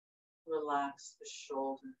 Relax the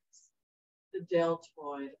shoulders, the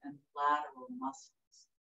deltoid and lateral muscles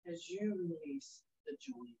as you release the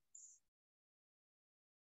joints.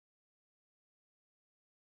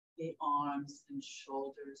 The arms and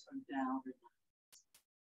shoulders are now relaxed.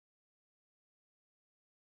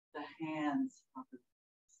 The hands are relaxed.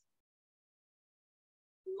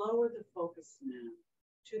 Lower the focus now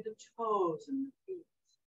to the toes and the feet.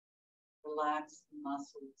 Relax the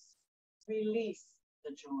muscles. Release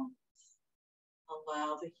the joints.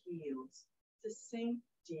 Allow the heels to sink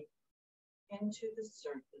deep into the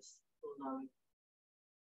surface below you,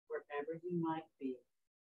 wherever you might be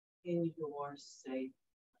in your safe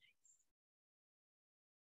place.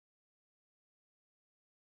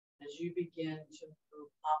 As you begin to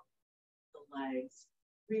move up the legs,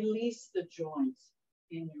 release the joints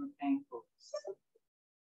in your ankles.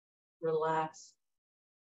 Relax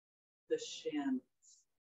the shins.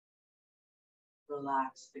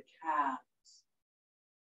 Relax the calves.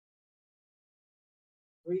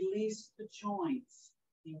 Release the joints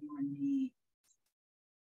in your knees.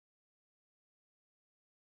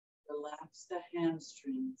 Relax the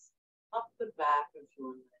hamstrings up the back of your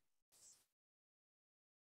legs.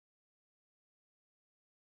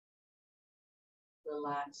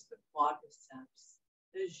 Relax the quadriceps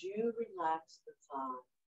as you relax the thigh.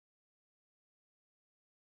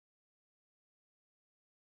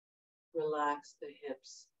 Relax the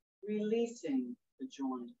hips, releasing the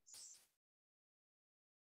joints.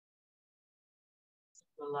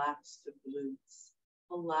 Relax the glutes.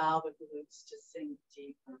 Allow the glutes to sink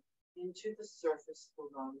deeper into the surface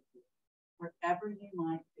below you, wherever you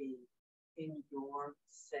might be in your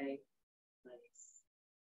safe place.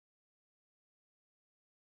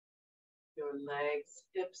 Your legs,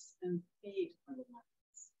 hips, and feet are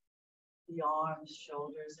relaxed. The arms,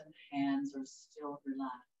 shoulders, and hands are still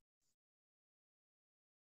relaxed.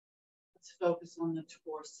 Let's focus on the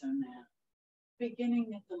torso now,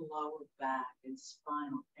 beginning at the lower back and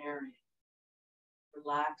spinal area.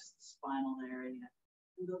 Relax the spinal area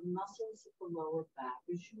and the muscles of the lower back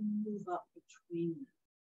as you move up between them.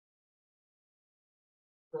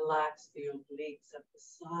 Relax the obliques at the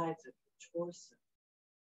sides of the torso.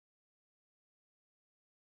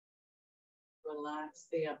 Relax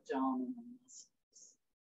the abdominal muscles.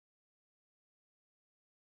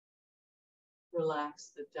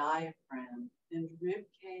 Relax the diaphragm and rib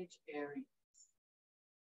cage areas.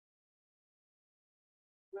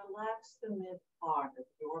 Relax the mid part of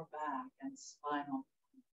your back and spinal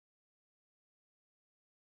cord.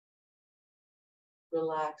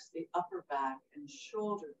 Relax the upper back and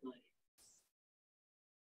shoulder blades.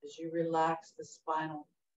 As you relax the spinal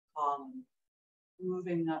column,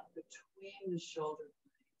 moving up between the shoulder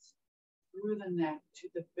blades, through the neck to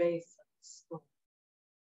the base of the skull.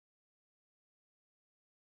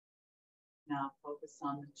 Now focus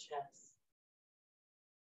on the chest.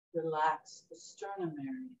 Relax the sternum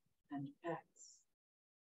area and pecs.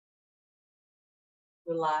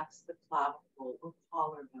 Relax the clavicle or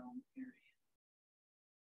collarbone area.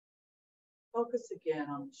 Focus again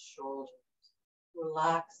on the shoulders,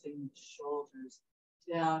 relaxing the shoulders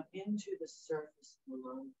down into the surface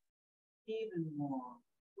below, even more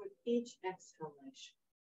with each exhalation.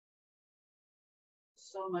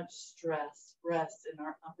 So much stress rests in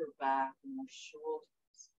our upper back and our shoulders.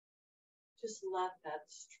 Just let that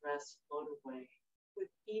stress float away with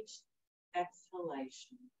each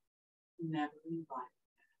exhalation. Never invite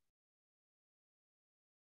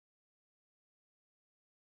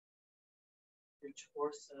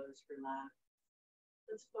torso is relaxed.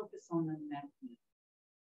 Let's focus on the neck now.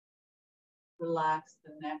 Relax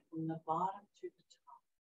the neck from the bottom to the top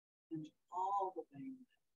and all the way down.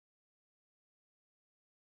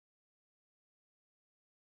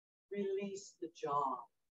 Release the jaw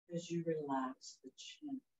as you relax the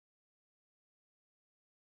chin.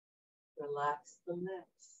 Relax the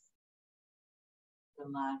lips.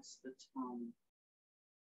 Relax the tongue.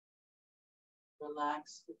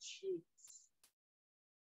 Relax the cheeks.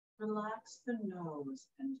 Relax the nose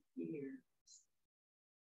and ears.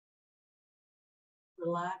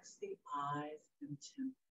 Relax the eyes and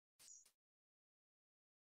temples.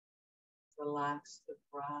 Relax the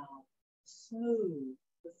brow. Smooth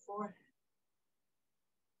the forehead.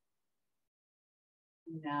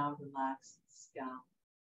 And now relax the scalp,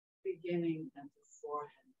 beginning at the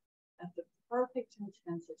forehead, at the perfect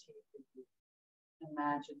intensity for you.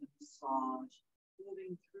 Imagine the massage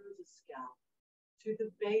moving through the scalp to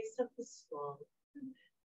the base of the skull and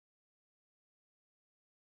head.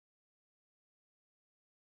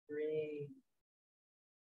 Breathe.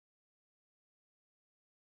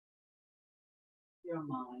 Your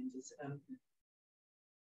mind is open.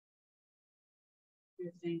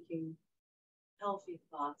 You're thinking healthy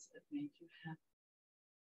thoughts that make you happy.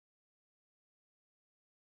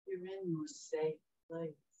 You're in your safe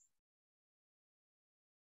place.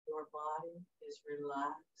 Your body is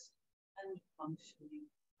relaxed and functioning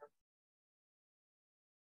perfectly.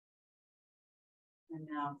 And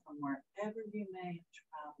now, from wherever you may have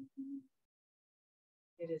traveled,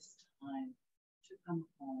 it is time to come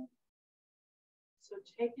home. So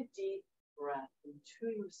take a deep breath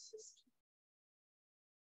into your system.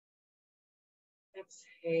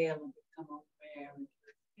 Exhale and become aware of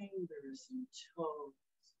your fingers and toes,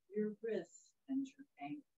 your wrists and your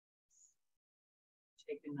ankles.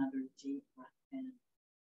 Take another deep breath in.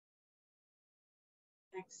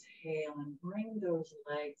 Exhale and bring those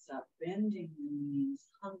legs up, bending the knees,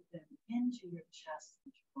 hug them into your chest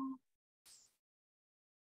and your arms.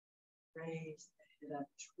 Raise the head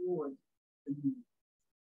up toward the knees.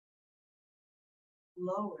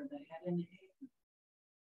 Lower the head, inhale.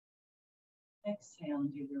 Exhale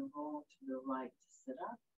and either roll to the right to sit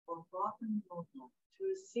up or rock and roll up to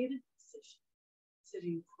a seated position,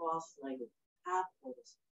 sitting cross-legged, half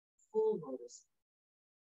lotus, full lotus,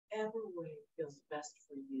 whichever way feels best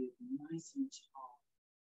for you, nice and tall.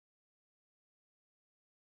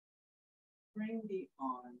 Bring the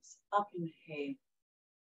arms up, inhale.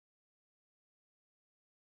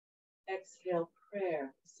 Exhale,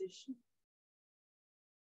 prayer position.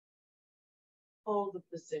 Hold the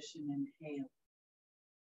position, inhale.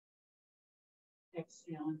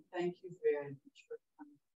 Exhale, and thank you very much for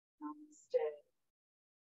coming. Namaste.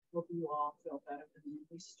 Hope you all feel better than when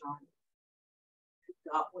we started. You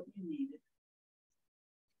got what you needed.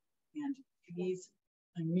 And please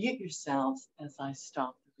unmute yourselves as I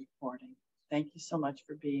stop the recording. Thank you so much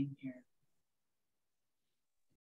for being here.